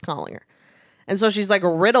was calling her. And so she's like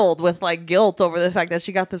riddled with like guilt over the fact that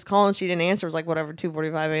she got this call and she didn't answer. It was like whatever,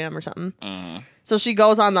 2:45 a.m. or something. Mm-hmm. So she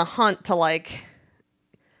goes on the hunt to like,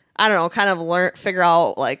 I don't know, kind of figure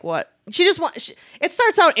out like what she just wants. It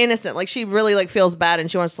starts out innocent. Like she really like feels bad and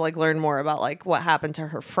she wants to like learn more about like what happened to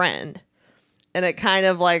her friend. And it kind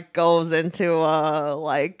of like goes into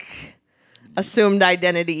like assumed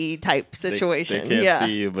identity type situation. They can't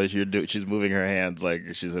see you, but she's moving her hands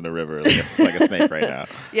like she's in a river, like a snake right now.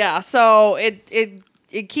 Yeah, so it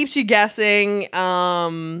keeps you guessing.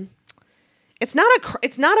 It's not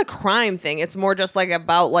a crime thing. It's more just like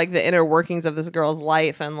about like the inner workings of this girl's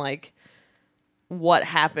life and like what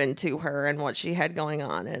happened to her and what she had going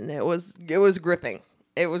on, and it was gripping.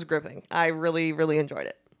 It was gripping. I really, really enjoyed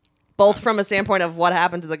it, both from a standpoint of what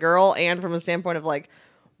happened to the girl and from a standpoint of like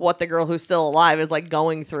what the girl who's still alive is like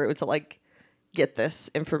going through to like get this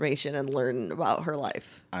information and learn about her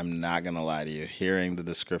life. I'm not gonna lie to you. Hearing the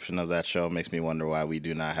description of that show makes me wonder why we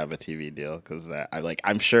do not have a TV deal. Because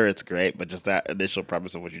I'm sure it's great, but just that initial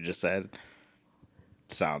premise of what you just said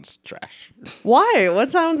sounds trash. Why?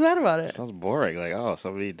 What sounds bad about it? Sounds boring. Like, oh,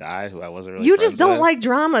 somebody died who I wasn't really. You just friends don't with. like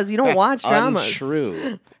dramas. You don't That's watch dramas.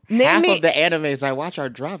 Untrue. Name Half me- of the animes I watch are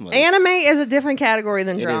dramas. Anime is a different category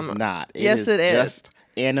than It drama. is not. Yes, it is. Just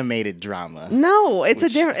animated drama. No, it's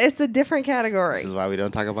a different category. This is why we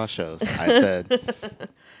don't talk about shows. I said. Watch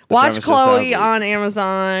premise just Chloe sounds on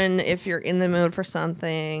Amazon if you're in the mood for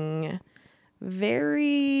something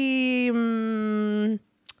very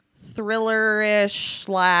thriller-ish /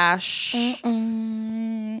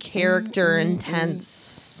 character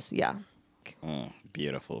intense. Yeah.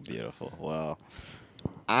 Beautiful, beautiful. Well,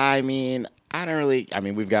 I mean,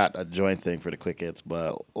 we've got a joint thing for the quick hits,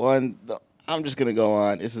 but I'm just going to go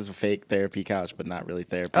on. This is a fake therapy couch, but not really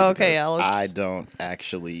therapy. Okay, because Alex. I don't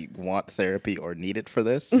actually want therapy or need it for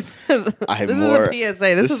this. This is a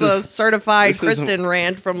PSA. This is a certified Kristen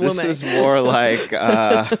rant from Lume. This is more like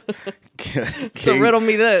So riddle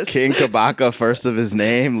me this. King Kabaka, first of his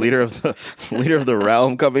name, leader of the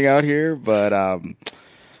realm coming out here. But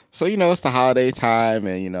so it's the holiday time,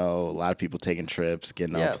 and a lot of people taking trips,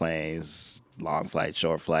 getting on planes, long flights,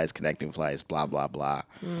 short flights, connecting flights, blah blah blah.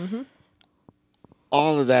 Mm-hmm.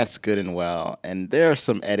 all of that's good and well. And there are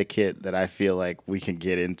some etiquette that I feel like we can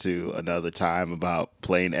get into another time about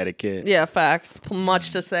plane etiquette. Yeah, facts.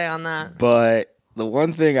 Much to say on that. But the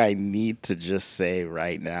one thing I need to just say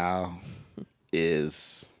right now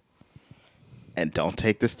is, and don't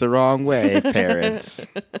take this the wrong way, parents,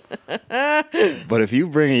 but if you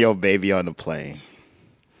bring your baby on the plane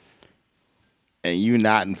and you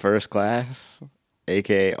not in first class,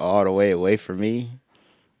 aka all the way away from me,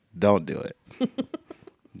 don't do it.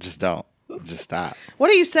 Just don't. Just stop. What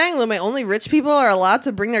are you saying, Lume? Only rich people are allowed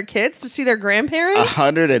to bring their kids to see their grandparents?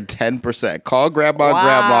 110%. Call grandma and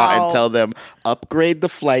grandma and tell them upgrade the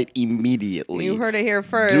flight immediately. You heard it here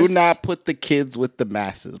first. Do not put the kids with the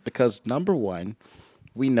masses because number one,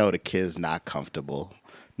 we know the kid's not comfortable.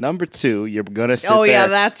 Number two, you're gonna sit there. Yeah,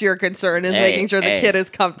 that's your concern is making sure the kid is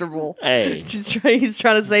comfortable. He's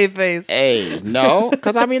trying to save face. No,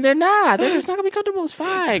 because I mean they're not. They're just not gonna be comfortable. It's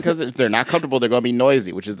fine because if they're not comfortable, they're gonna be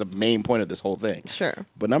noisy, which is the main point of this whole thing. Sure.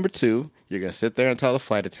 But number two, you're gonna sit there and tell the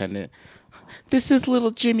flight attendant, "This is little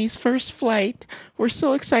Jimmy's first flight. We're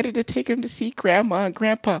so excited to take him to see Grandma and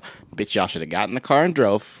Grandpa." Bitch, y'all should have gotten in the car and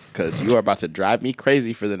drove because you are about to drive me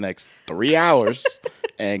crazy for the next 3 hours.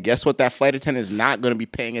 And guess what? That flight attendant is not going to be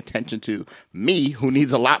paying attention to me, who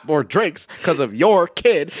needs a lot more drinks because of your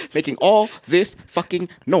kid making all this fucking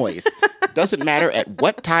noise. Doesn't matter at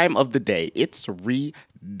what time of the day. It's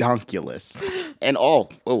redonkulous. And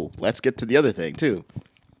let's get to the other thing too.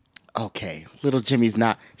 Okay, little Jimmy's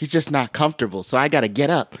he's just not comfortable. So I got to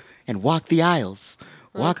get up and walk the aisles,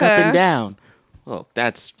 walk up and down. Oh,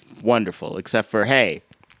 that's wonderful. Except for, hey,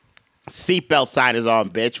 seatbelt sign is on,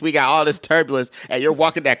 bitch. We got all this turbulence, and you're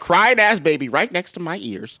walking that crying ass baby right next to my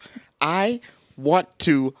ears. I want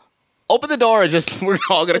to open the door and we're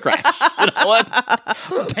all gonna crash. You know what?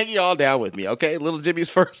 I'm taking you all down with me, okay? Little Jimmy's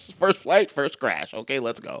first flight, first crash. Okay,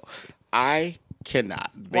 let's go. I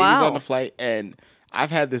cannot. Baby's on the flight, and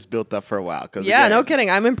I've had this built up for a while. No kidding.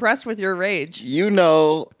 I'm impressed with your rage. You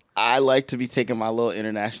know, I like to be taking my little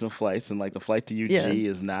international flights, and like the flight to UG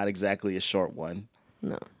is not exactly a short one.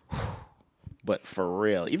 No. But for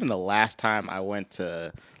real, even the last time I went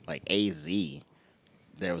to like AZ,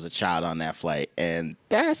 there was a child on that flight, and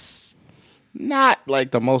that's not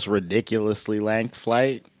like the most ridiculously length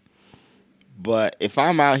flight. But if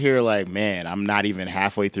I'm out here like, man, I'm not even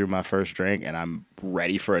halfway through my first drink and I'm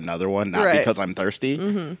ready for another one, not because I'm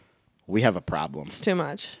thirsty, we have a problem. It's too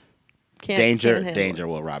much. Danger,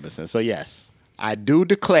 Will Robinson. So yes, I do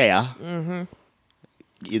declare,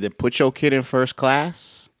 either put your kid in first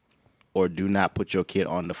class or do not put your kid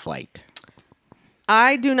on the flight.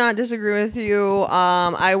 I do not disagree with you.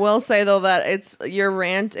 I will say, though, that your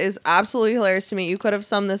rant is absolutely hilarious to me. You could have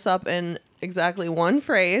summed this up in exactly one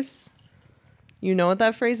phrase. You know what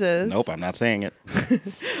that phrase is? Nope, I'm not saying it.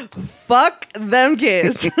 Fuck them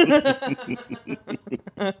kids.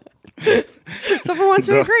 So for once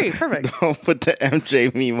we agree. Perfect. Don't put the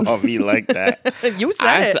MJ meme on me like that. You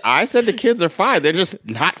said it. I said the kids are fine. They're just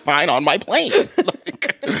not fine on my plane.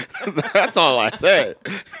 That's all I said.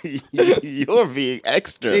 You're being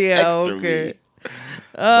extra okay. mean.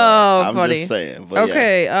 I'm funny. I'm just saying. But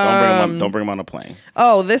okay. Don't bring them on a plane.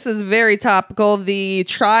 Oh, this is very topical. The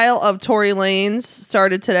trial of Tory Lanez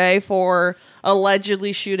started today for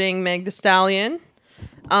allegedly shooting Meg Thee Stallion.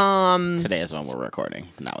 Today is when we're recording.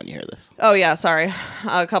 Not when you hear this. Oh yeah, sorry.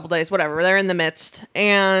 A couple days, whatever. They're in the midst.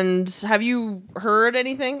 And have you heard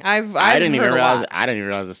anything? I didn't even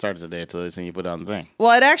realize it started today until you put it on the thing.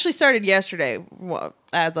 Well, it actually started yesterday,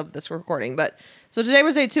 as of this recording. But so today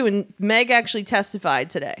was day 2, and Meg actually testified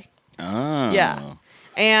today. Oh. Yeah.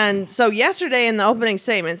 And so yesterday in the opening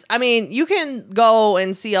statements, I mean, you can go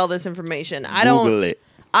and see all this information. Google it.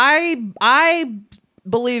 I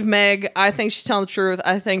believe Meg. I think she's telling the truth.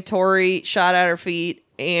 I think Tory shot at her feet,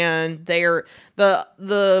 and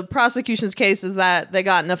the prosecution's case is that they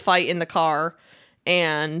got in a fight in the car,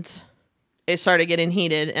 and it started getting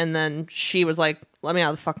heated, and then she was like, "Let me out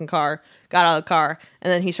of the fucking car." Got out of the car, and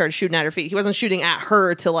then he started shooting at her feet. He wasn't shooting at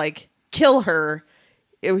her to like kill her.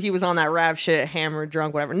 He was on that rap shit, hammered,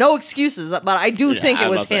 drunk, whatever. No excuses, but I do think it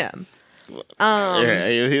was him.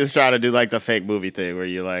 He was trying to do like the fake movie thing where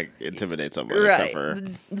you like intimidate someone, right. except for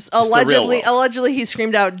allegedly he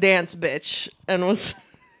screamed out "dance, bitch," and was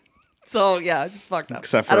so yeah, it's fucked up.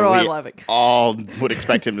 Except for I don't know why I'm laughing. All would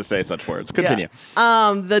expect him to say such words. Continue.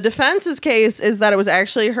 Yeah. The defense's case is that it was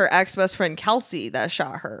actually her ex-best friend Kelsey that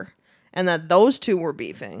shot her, and that those two were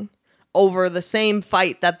beefing over the same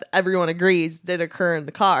fight that everyone agrees did occur in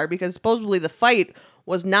the car, because supposedly the fight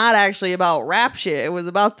was not actually about rap shit. It was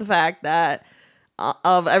about the fact that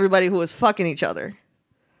of everybody who was fucking each other.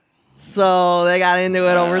 So they got into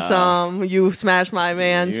it over some "you smash my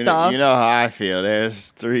man" stuff. You know how I feel. There's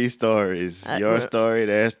 3 stories: your story,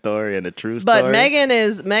 their story, and the true story. But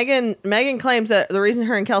Megan claims that the reason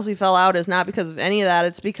her and Kelsey fell out is not because of any of that.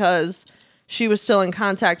 It's because she was still in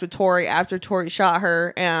contact with Tori after Tori shot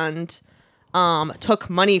her and took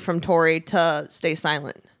money from Tori to stay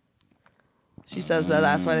silent. She says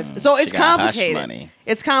that's why. So it's complicated. Money.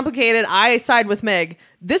 It's complicated. I side with Meg.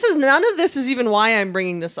 None of this is even why I'm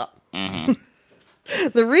bringing this up. Mm-hmm.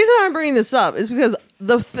 The reason I'm bringing this up is because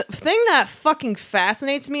the thing that fucking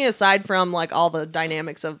fascinates me, aside from like all the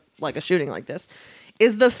dynamics of like a shooting like this,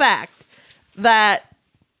 is the fact that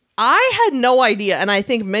I had no idea, and I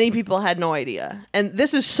think many people had no idea, and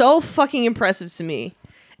this is so fucking impressive to me.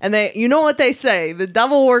 And you know what they say: the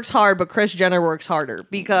devil works hard, but Kris Jenner works harder,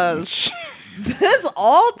 because this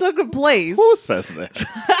all took place. Who says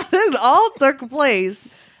that? This all took place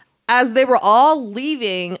as they were all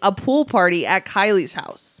leaving a pool party at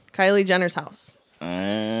Kylie Jenner's house.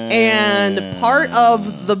 And part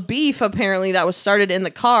of the beef, apparently, that was started in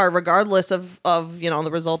the car, regardless of the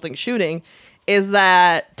resulting shooting, is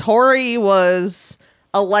that Tori was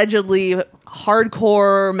allegedly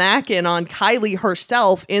hardcore macking on Kylie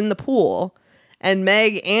herself in the pool. And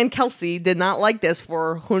Meg and Kelsey did not like this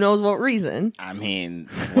for who knows what reason. I mean,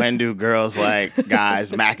 when do girls like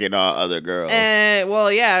guys macking on other girls?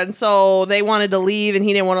 Well, yeah. And so they wanted to leave and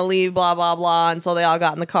he didn't want to leave, blah, blah, blah. And so they all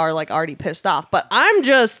got in the car like already pissed off. But I'm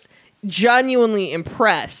just genuinely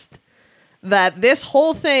impressed that this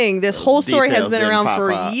whole story has been around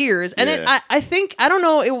for years. And yeah. I don't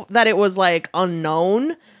know that it was like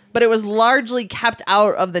unknown, but it was largely kept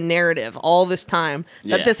out of the narrative all this time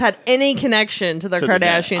that this had any connection to the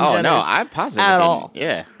Kardashian Jenners. Oh, no, I positively at all.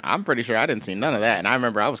 Yeah, I'm pretty sure I didn't see none of that. And I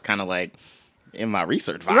remember I was kind of like in my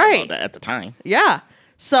research vibe about that at the time. Yeah.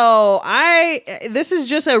 So this is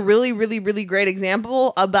just a really, really, really great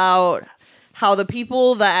example about how the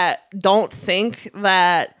people that don't think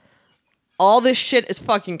that all this shit is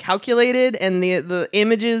fucking calculated and the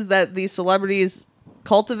images that these celebrities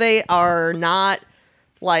cultivate are not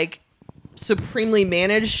like supremely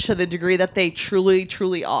managed to the degree that they truly,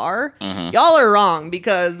 truly are. Mm-hmm. Y'all are wrong,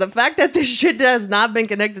 because the fact that this shit has not been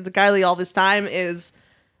connected to Kylie all this time is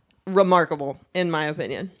remarkable, in my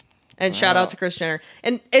opinion. And shout out to Kris Jenner.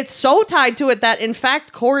 And it's so tied to it that, in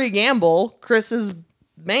fact, Corey Gamble, Chris's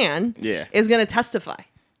man, is going to testify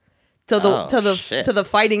to the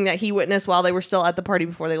fighting that he witnessed while they were still at the party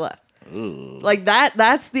before they left. Ooh. Like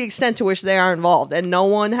that's the extent to which they are involved, and no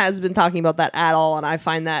one has been talking about that at all, and I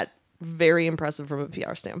find that very impressive from a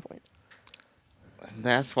PR standpoint.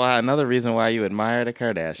 That's another reason why you admire the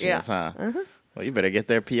Kardashians, huh? Uh-huh. Well, you better get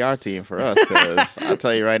their PR team for us, because I'll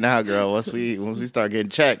tell you right now, girl, once we start getting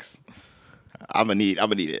checks, I'm gonna need it. I'm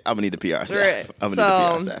gonna need the PR staff. Right. I'm gonna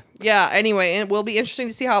need the PR staff. Yeah. Anyway, it will be interesting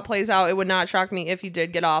to see how it plays out. It would not shock me if he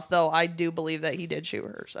did get off, though. I do believe that he did shoot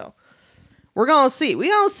her. So we're gonna see. We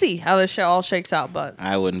gonna see how this show all shakes out. But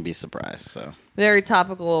I wouldn't be surprised. So very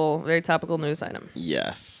topical news item.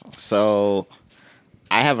 Yes. So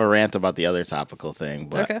I have a rant about the other topical thing,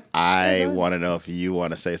 but I want to know if you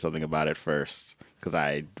want to say something about it first, because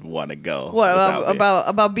I want to go. What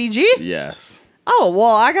about BG? Yes. Oh,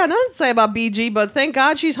 well, I got nothing to say about BG, but thank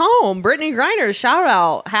God she's home. Brittany Griner, shout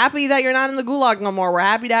out. Happy that you're not in the gulag no more. We're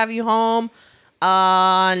happy to have you home.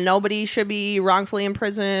 Nobody should be wrongfully in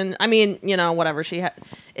prison. I mean, whatever she had.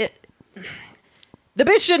 The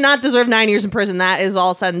bitch should not deserve 9 years in prison. That is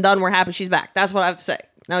all said and done. We're happy she's back. That's what I have to say.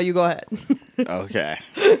 Now you go ahead. Okay.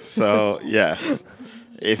 So, yes.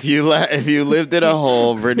 If you lived in a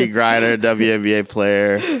hole, Brittany Griner, WNBA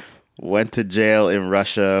player, went to jail in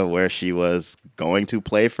Russia where she was going to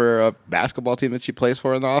play for a basketball team that she plays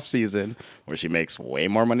for in the offseason, where she makes way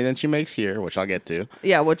more money than she makes here, which I'll get to.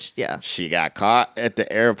 Yeah, She got caught at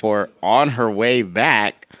the airport on her way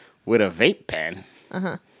back with a vape pen.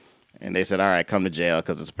 Uh-huh. And they said, all right, come to jail,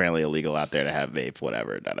 because it's apparently illegal out there to have vape,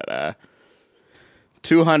 whatever, da-da-da.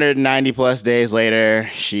 290 plus days later,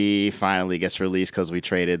 she finally gets released because we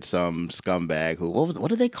traded some scumbag who, what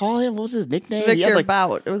did they call him? What was his nickname? Victor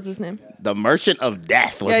Bout. It was his name. The Merchant of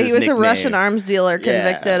Death was his nickname. Yeah, he was a Russian arms dealer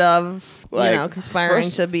convicted of, conspiring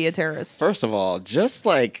to be a terrorist. First of all, just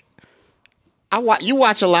like, you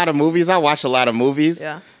watch a lot of movies. I watch a lot of movies.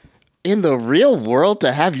 Yeah. In the real world,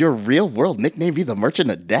 to have your real world nickname be the Merchant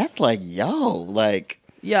of Death?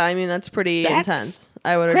 Yeah, I mean, that's pretty intense.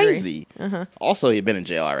 I would agree. Crazy. Uh-huh. Also, he'd been in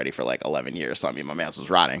jail already for 11 years, so I mean, my man was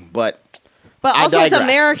rotting. But But I also, it's digress.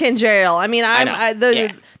 American jail. I mean, know.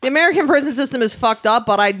 the American prison system is fucked up,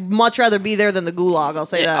 but I'd much rather be there than the gulag. I'll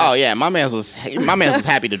say that. Oh yeah, my man was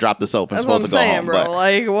happy to drop the soap and That's what supposed I'm to go saying, home. bro. But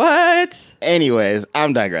Like, what? anyways,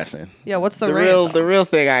 I'm digressing. Yeah, what's the real rant, the real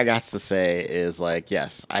thing I got to say is like,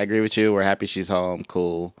 yes, I agree with you. We're happy she's home.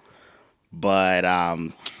 Cool. But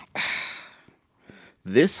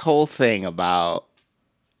this whole thing about,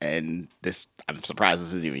 and this, I'm surprised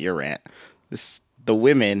this is even your rant. The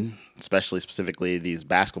women, especially specifically these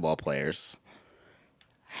basketball players,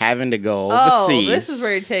 having to go overseas. Oh, this is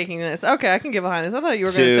where you're taking this. Okay, I can get behind this. I thought you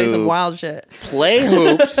were going to say some wild shit. Play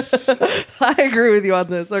hoops. I agree with you on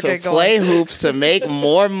this. Okay, to go play on. hoops to make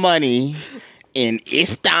more money in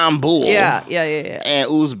Istanbul. Yeah. And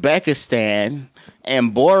Uzbekistan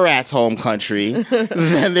and Borat's home country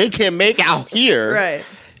than they can make out here. Right.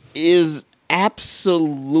 Is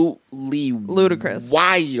absolutely ludicrous,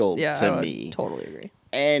 wild yeah, to I would me. totally agree.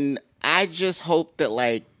 And I just hope that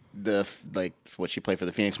what she played for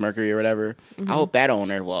the Phoenix Mercury or whatever. I hope that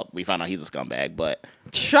owner. Well, we found out he's a scumbag, but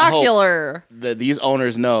Shocular. that these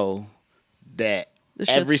owners know that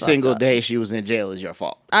every single day she was in jail is your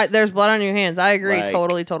fault. There's blood on your hands. I agree. Like,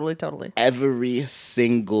 Totally. Every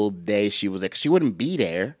single day she was like, she wouldn't be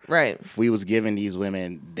there, Right? if we was giving these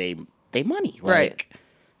women they money, like, Right.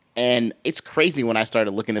 And it's crazy when I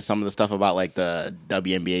started looking at some of the stuff about like the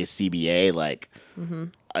WNBA, CBA. Like,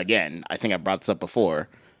 again, I think I brought this up before.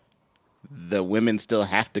 The women still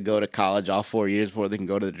have to go to college all 4 years before they can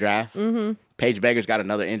go to the draft. Mm-hmm. Paige Beggar's got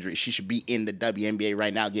another injury. She should be in the WNBA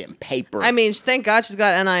right now getting paper. I mean, thank God she's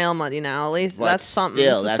got NIL money now. At least But that's something.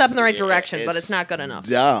 still, It's a step in the right direction, but it's not good enough.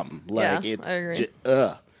 Dumb. Like, Yeah, it's I agree.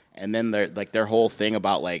 And then their whole thing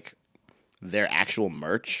about like their actual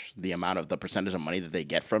merch, the amount of the percentage of money that they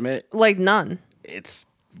get from it, Like none. it's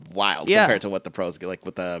wild Yeah. compared to what the pros get, like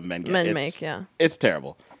what the men get. Men make, yeah. It's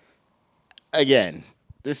terrible. Again,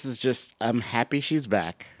 this is just, I'm happy she's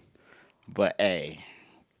back, but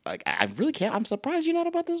like, I really can't. I'm surprised you're not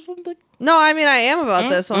about this one. Like, No, I mean I am about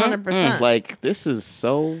this 100%. like, this is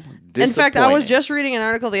so disappointing. In fact, I was just reading an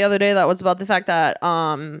article the other day that was about the fact that,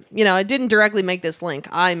 it didn't directly make this link.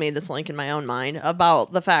 I made this link in my own mind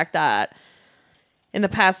about the fact that in the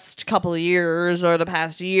past couple of years or the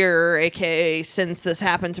past year, aka since this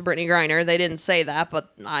happened to Brittany Griner, they didn't say that,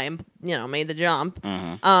 but I made the jump.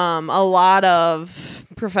 A lot of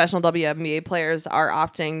professional WNBA players are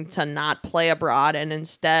opting to not play abroad and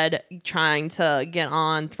instead trying to get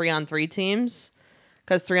on 3-on-3 teams.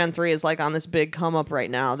 Because 3-on-3 is like on this big come up right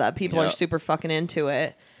now that people are super fucking into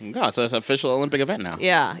it. No, it's an official Olympic event now.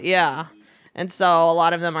 Yeah. And so a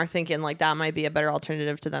lot of them are thinking like that might be a better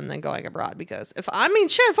alternative to them than going abroad. Because if I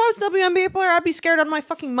was a WNBA player, I'd be scared out of my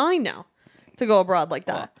fucking mind now to go abroad like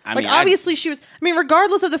that. Well, obviously she was. I mean,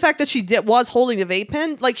 regardless of the fact that she was holding the vape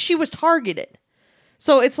pen, like she was targeted.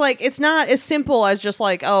 So it's like, it's not as simple as just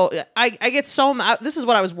like, oh, I get so this is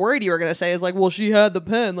what I was worried you were going to say is like, well, she had the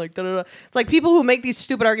pen, like, da-da-da. It's like people who make these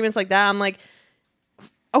stupid arguments like that. I'm like,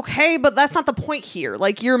 okay, but that's not the point here.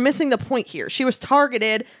 Like, you're missing the point here. She was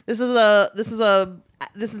targeted. This is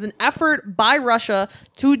an effort by Russia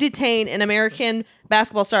to detain an American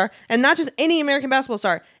basketball star, and not just any American basketball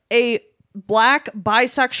star, a black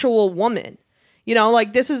bisexual woman.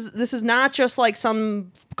 Like this is not just like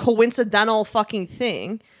some coincidental fucking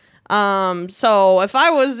thing. So if I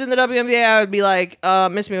was in the WNBA, I would be like,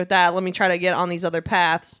 miss me with that. Let me try to get on these other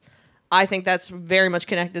paths. I think that's very much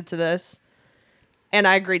connected to this. And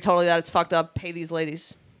I agree totally that it's fucked up. Pay these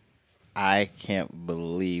ladies. I can't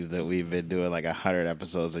believe that we've been doing like 100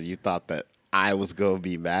 episodes and you thought that I was going to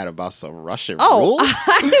be mad about some Russian rules?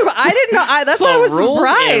 I didn't know. That's why I was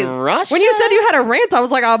surprised. When you said you had a rant, I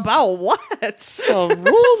was like, about what? Some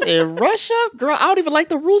rules in Russia? Girl, I don't even like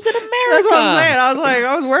the rules in America. That's what I'm saying.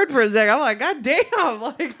 I was worried for a second. I'm like, God damn.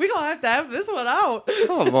 Like, we going to have this one out.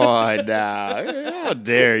 Come on now. How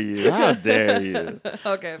dare you?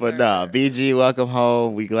 Okay. But no, BG, welcome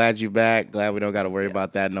home. We glad you back. Glad we don't got to worry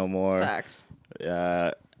about that no more. Facts.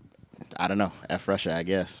 I don't know. F Russia, I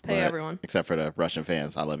guess. Pay everyone. Except for the Russian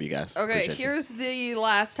fans. I love you guys. Okay, Appreciate here's the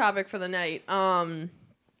last topic for the night.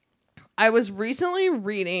 I was recently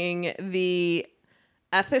reading the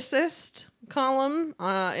ethicist column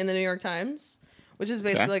in the New York Times, which is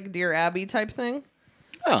basically like a Dear Abby type thing.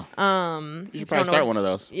 Oh. You should probably start one of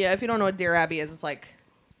those. Yeah, if you don't know what Dear Abby is, it's like,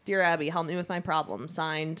 Dear Abby, help me with my problem.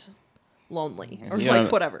 Signed, Lonely. Or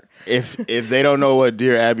whatever. If they don't know what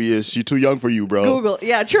Dear Abby is, she's too young for you, bro. Google.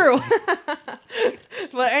 Yeah, true.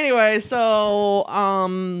 But anyway, so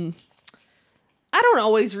I don't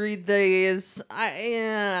always read these.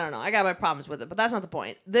 I don't know. I got my problems with it, but that's not the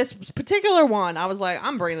point. This particular one, I was like,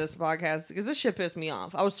 I'm bringing this to podcast because this shit pissed me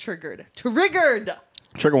off. I was triggered. Triggered!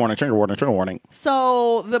 Trigger warning, trigger warning, trigger warning.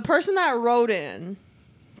 So the person that wrote in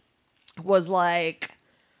was like,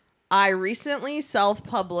 I recently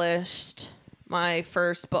self-published my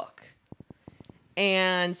first book.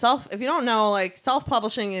 And if you don't know, like,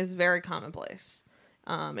 self-publishing is very commonplace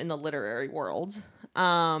in the literary world.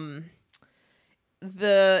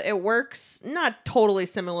 It works not totally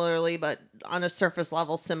similarly, but on a surface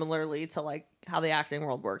level similarly to like how the acting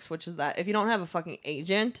world works, which is that if you don't have a fucking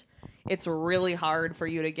agent, it's really hard for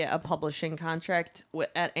you to get a publishing contract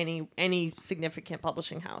at any significant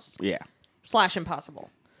publishing house. Yeah. / impossible.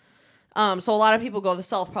 So a lot of people go the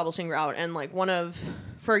self-publishing route, and like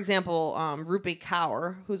for example, Rupi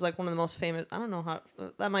Kaur, who's like one of the most famous, I don't know how,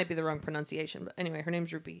 that might be the wrong pronunciation, but anyway, her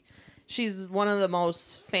name's Rupi. She's one of the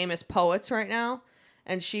most famous poets right now,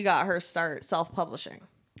 and she got her start self-publishing.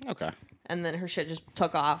 Okay. And then her shit just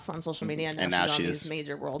took off on social media, and now she's on these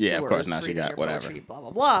major world tours. Yeah, of course, now she got whatever. Poetry, blah,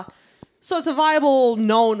 blah, blah. So it's a viable,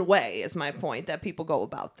 known way, is my point, that people go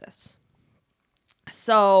about this.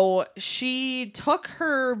 So she took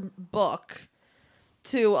her book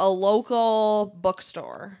to a local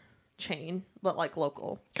bookstore chain, but like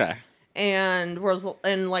local. Okay. And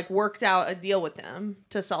worked out a deal with them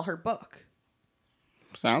to sell her book.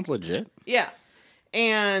 Sounds legit. Yeah.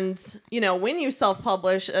 And, when you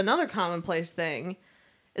self-publish, another commonplace thing,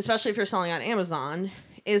 especially if you're selling on Amazon,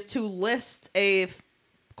 is to list a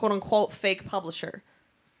quote-unquote fake publisher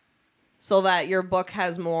so that your book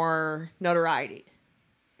has more notoriety.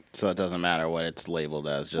 So it doesn't matter what it's labeled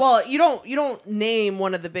as. Well, you don't name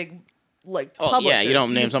one of the big publishers. Yeah, you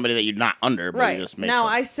don't name somebody that you're not under, but right. You just make Now,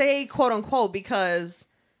 I say quote-unquote because,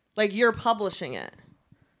 you're publishing it.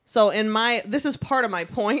 So this is part of my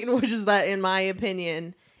point, which is that in my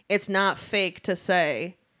opinion, it's not fake to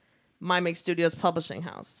say My Make Studios Publishing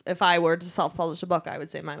House. If I were to self-publish a book, I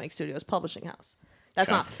would say My Make Studios Publishing House. That's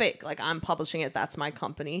not fake. Like, I'm publishing it. That's my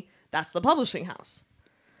company. That's the publishing house.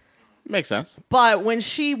 Makes sense. But when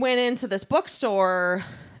she went into this bookstore,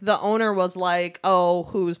 the owner was like, "Oh,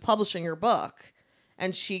 who's publishing your book?"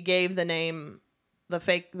 And she gave the name,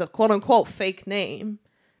 the quote-unquote fake name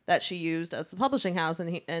that she used as the publishing house,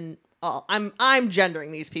 I'm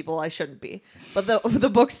gendering these people. I shouldn't be, but the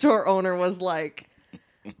bookstore owner was like,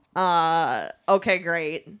 "Okay,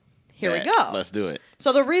 great, here we go. Let's do it."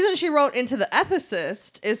 So the reason she wrote into the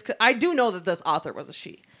Ethicist is I do know that this author was a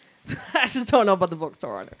she. I just don't know about the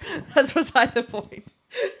bookstore owner. That's beside the point.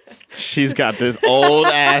 She's got this old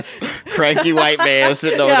ass cranky white man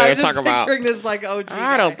sitting over there talking about this like OG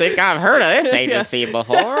I don't think I've heard of this agency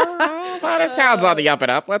before, but it sounds on the up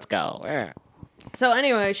and up. Let's go. Yeah. So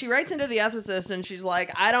anyway, she writes into the Ethicist and she's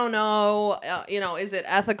like, I don't know, is it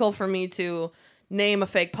ethical for me to name a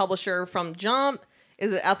fake publisher from jump?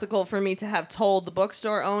 Is it ethical for me to have told the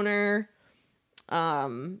bookstore owner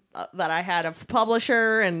that I had a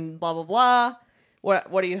publisher and blah, blah, blah?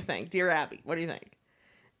 What do you think? Dear Abby, what do you think?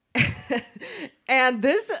 And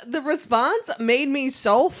the response made me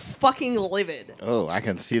so fucking livid. Oh, I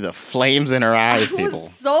can see the flames in her eyes, people. I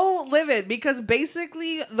was so livid because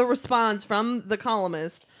basically the response from the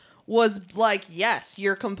columnist was like, yes,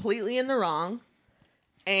 you're completely in the wrong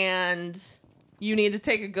and you need to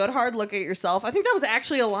take a good hard look at yourself. I think that was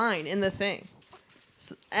actually a line in the thing.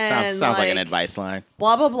 And sounds like an advice line.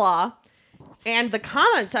 Blah, blah, blah. And the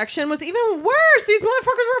comment section was even worse. These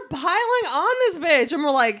motherfuckers were piling on this bitch. And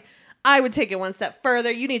we're like, I would take it one step further.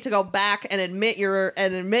 You need to go back and admit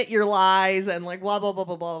your lies and like blah, blah, blah,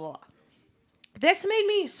 blah, blah, blah. This made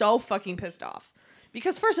me so fucking pissed off.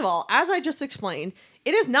 Because first of all, as I just explained,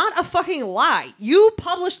 it is not a fucking lie. You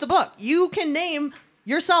published the book. You can name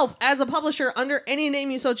yourself as a publisher under any name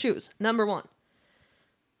you so choose. Number one.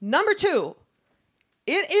 Number two,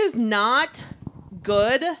 it is not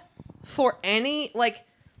good for any,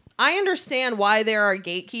 I understand why there are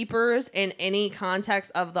gatekeepers in any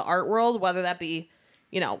context of the art world, whether that be,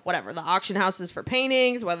 whatever, the auction houses for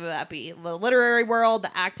paintings, whether that be the literary world,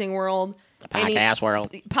 the acting world, the podcast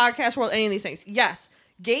world, any of these things. Yes,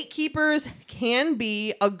 gatekeepers can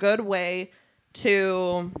be a good way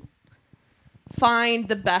to find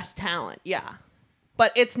the best talent. Yeah.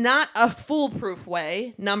 But it's not a foolproof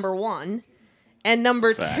way, number one. And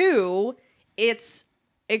number two, it's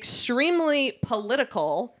extremely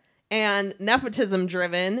political and nepotism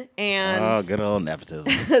driven and good old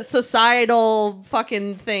nepotism. Societal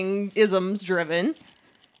fucking isms driven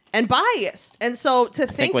and biased. And so to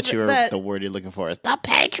think the word you're looking for is the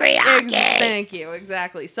patriarchy. Thank you,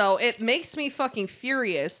 exactly. So it makes me fucking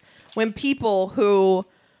furious when people who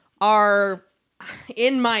are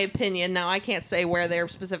in my opinion, now I can't say where their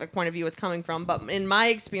specific point of view is coming from, but in my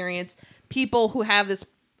experience, people who have this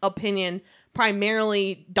opinion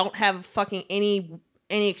primarily don't have fucking any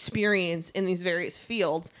experience in these various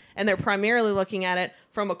fields, and they're primarily looking at it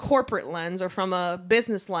from a corporate lens or from a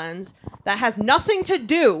business lens that has nothing to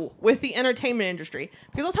do with the entertainment industry.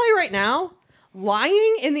 Because I'll tell you right now,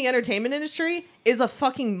 lying in the entertainment industry is a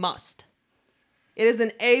fucking must. It is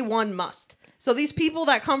an A1 must. So these people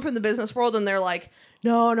that come from the business world and they're like,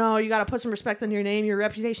 no, you got to put some respect on your name, your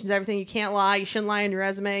reputation's everything, you can't lie, you shouldn't lie on your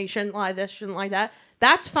resume, you shouldn't lie this, shouldn't lie that.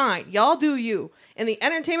 That's fine. Y'all do you. In the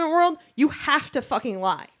entertainment world, you have to fucking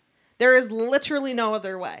lie. There is literally no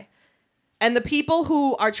other way. And the people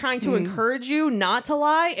who are trying to encourage you not to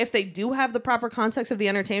lie, if they do have the proper context of the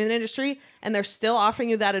entertainment industry and they're still offering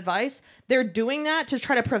you that advice, they're doing that to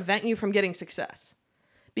try to prevent you from getting success.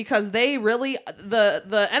 Because they really,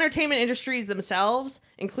 the entertainment industries themselves,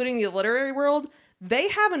 including the literary world, they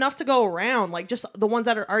have enough to go around, like just the ones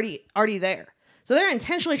that are already there. So they're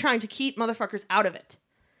intentionally trying to keep motherfuckers out of it.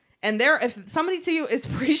 And if somebody to you is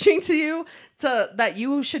preaching to you that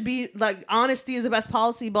you should be like honesty is the best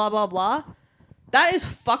policy, blah, blah, blah, that is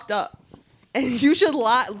fucked up. And you should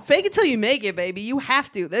lie. Fake it till you make it, baby. You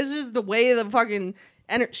have to. This is just the way the fucking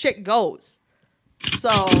shit goes. So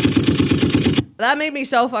that made me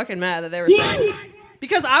so fucking mad that they were saying that.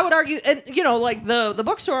 Because I would argue, and you know, like the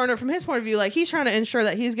bookstore owner, from his point of view, like he's trying to ensure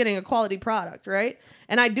that he's getting a quality product, right?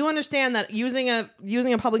 And I do understand that using a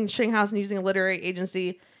publishing house and using a literary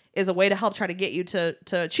agency is a way to help try to get you to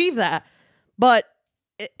achieve that. But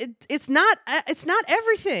it's not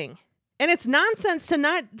everything, and it's nonsense to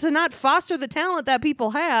not foster the talent that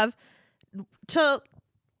people have, to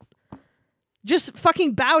just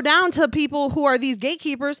fucking bow down to people who are these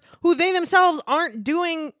gatekeepers who they themselves aren't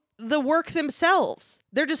doing the work themselves.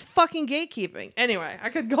 They're just fucking gatekeeping. Anyway, I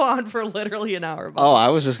could go on for literally an hour. I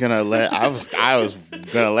was just gonna I was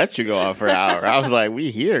gonna let you go on for an hour. I was like,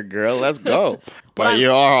 we here, girl, let's go. But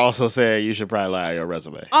you are also saying you should probably lie on your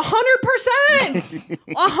resume. 100%.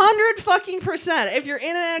 100%. If you're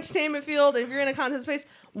in an entertainment field, if you're in a content space,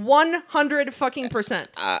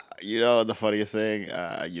 100%. You know the funniest thing,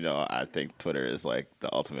 I think Twitter is like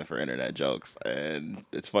the ultimate for internet jokes, and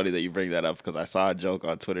it's funny that you bring that up because I saw a joke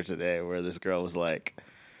on Twitter today where this girl was like,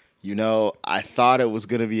 I thought it was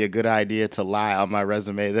gonna be a good idea to lie on my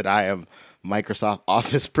resume that I am Microsoft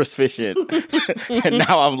Office proficient, and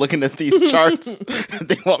now I'm looking at these charts that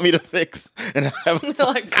they want me to fix, and I have a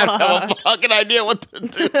fucking idea what to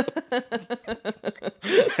do.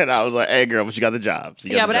 And I was like, "Hey, girl, but you got the job." So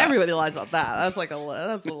but everybody lies about that. That's like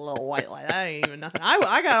that's a little white lie. That ain't even nothing.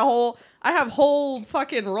 I have whole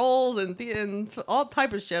fucking roles and all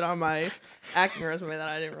type of shit on my acting resume that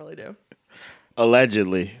I didn't really do.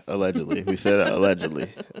 Allegedly. We said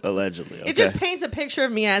allegedly. Okay. It just paints a picture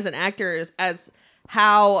of me as an actor as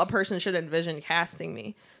how a person should envision casting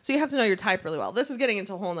me. So you have to know your type really well. This is getting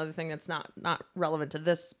into a whole other thing that's not relevant to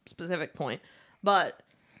this specific point. But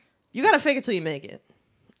you got to fake it till you make it.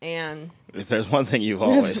 And if there's one thing you've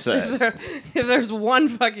always said. if there's one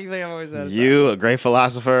fucking thing I've always said. You, a great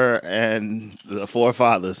philosopher, and the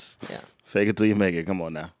forefathers. Yeah. Fake it till you make it. Come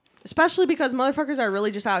on now. Especially because motherfuckers are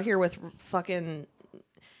really just out here with fucking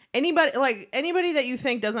anybody that you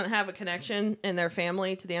think doesn't have a connection in their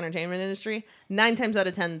family to the entertainment industry. 9 times out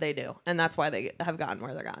of 10 they do, and that's why they have gotten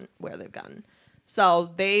where they've gotten.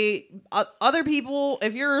 So other people,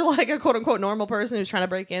 if you're like a quote unquote normal person who's trying to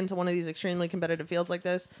break into one of these extremely competitive fields like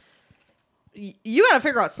this, you got to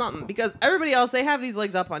figure out something, because everybody else, they have these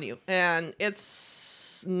legs up on you, and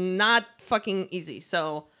it's not fucking easy.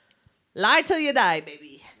 So lie till you die,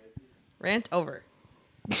 baby. Rant over.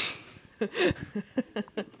 That's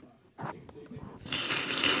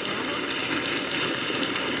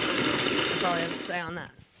all I have to say on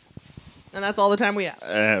that. And that's all the time we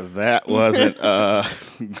have. That wasn't a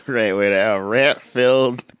great way to have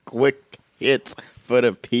rant-filled quick hits for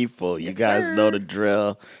the people. You guys know the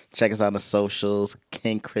drill. Check us out on the socials.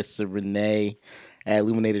 King Chris and Renee at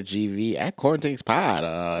Illuminator GV at Quarantines Pod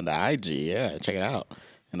on the IG. Yeah, check it out.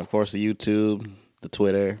 And of course the YouTube, the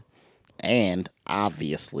Twitter, and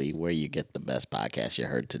obviously where you get the best podcast you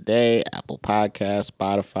heard today, Apple Podcasts,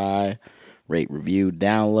 Spotify. Rate, review,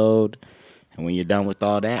 download. And when you're done with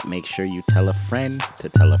all that, make sure you tell a friend to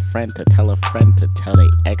tell a friend to tell a friend to tell a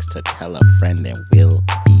ex to tell a friend, and we'll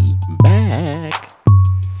be back.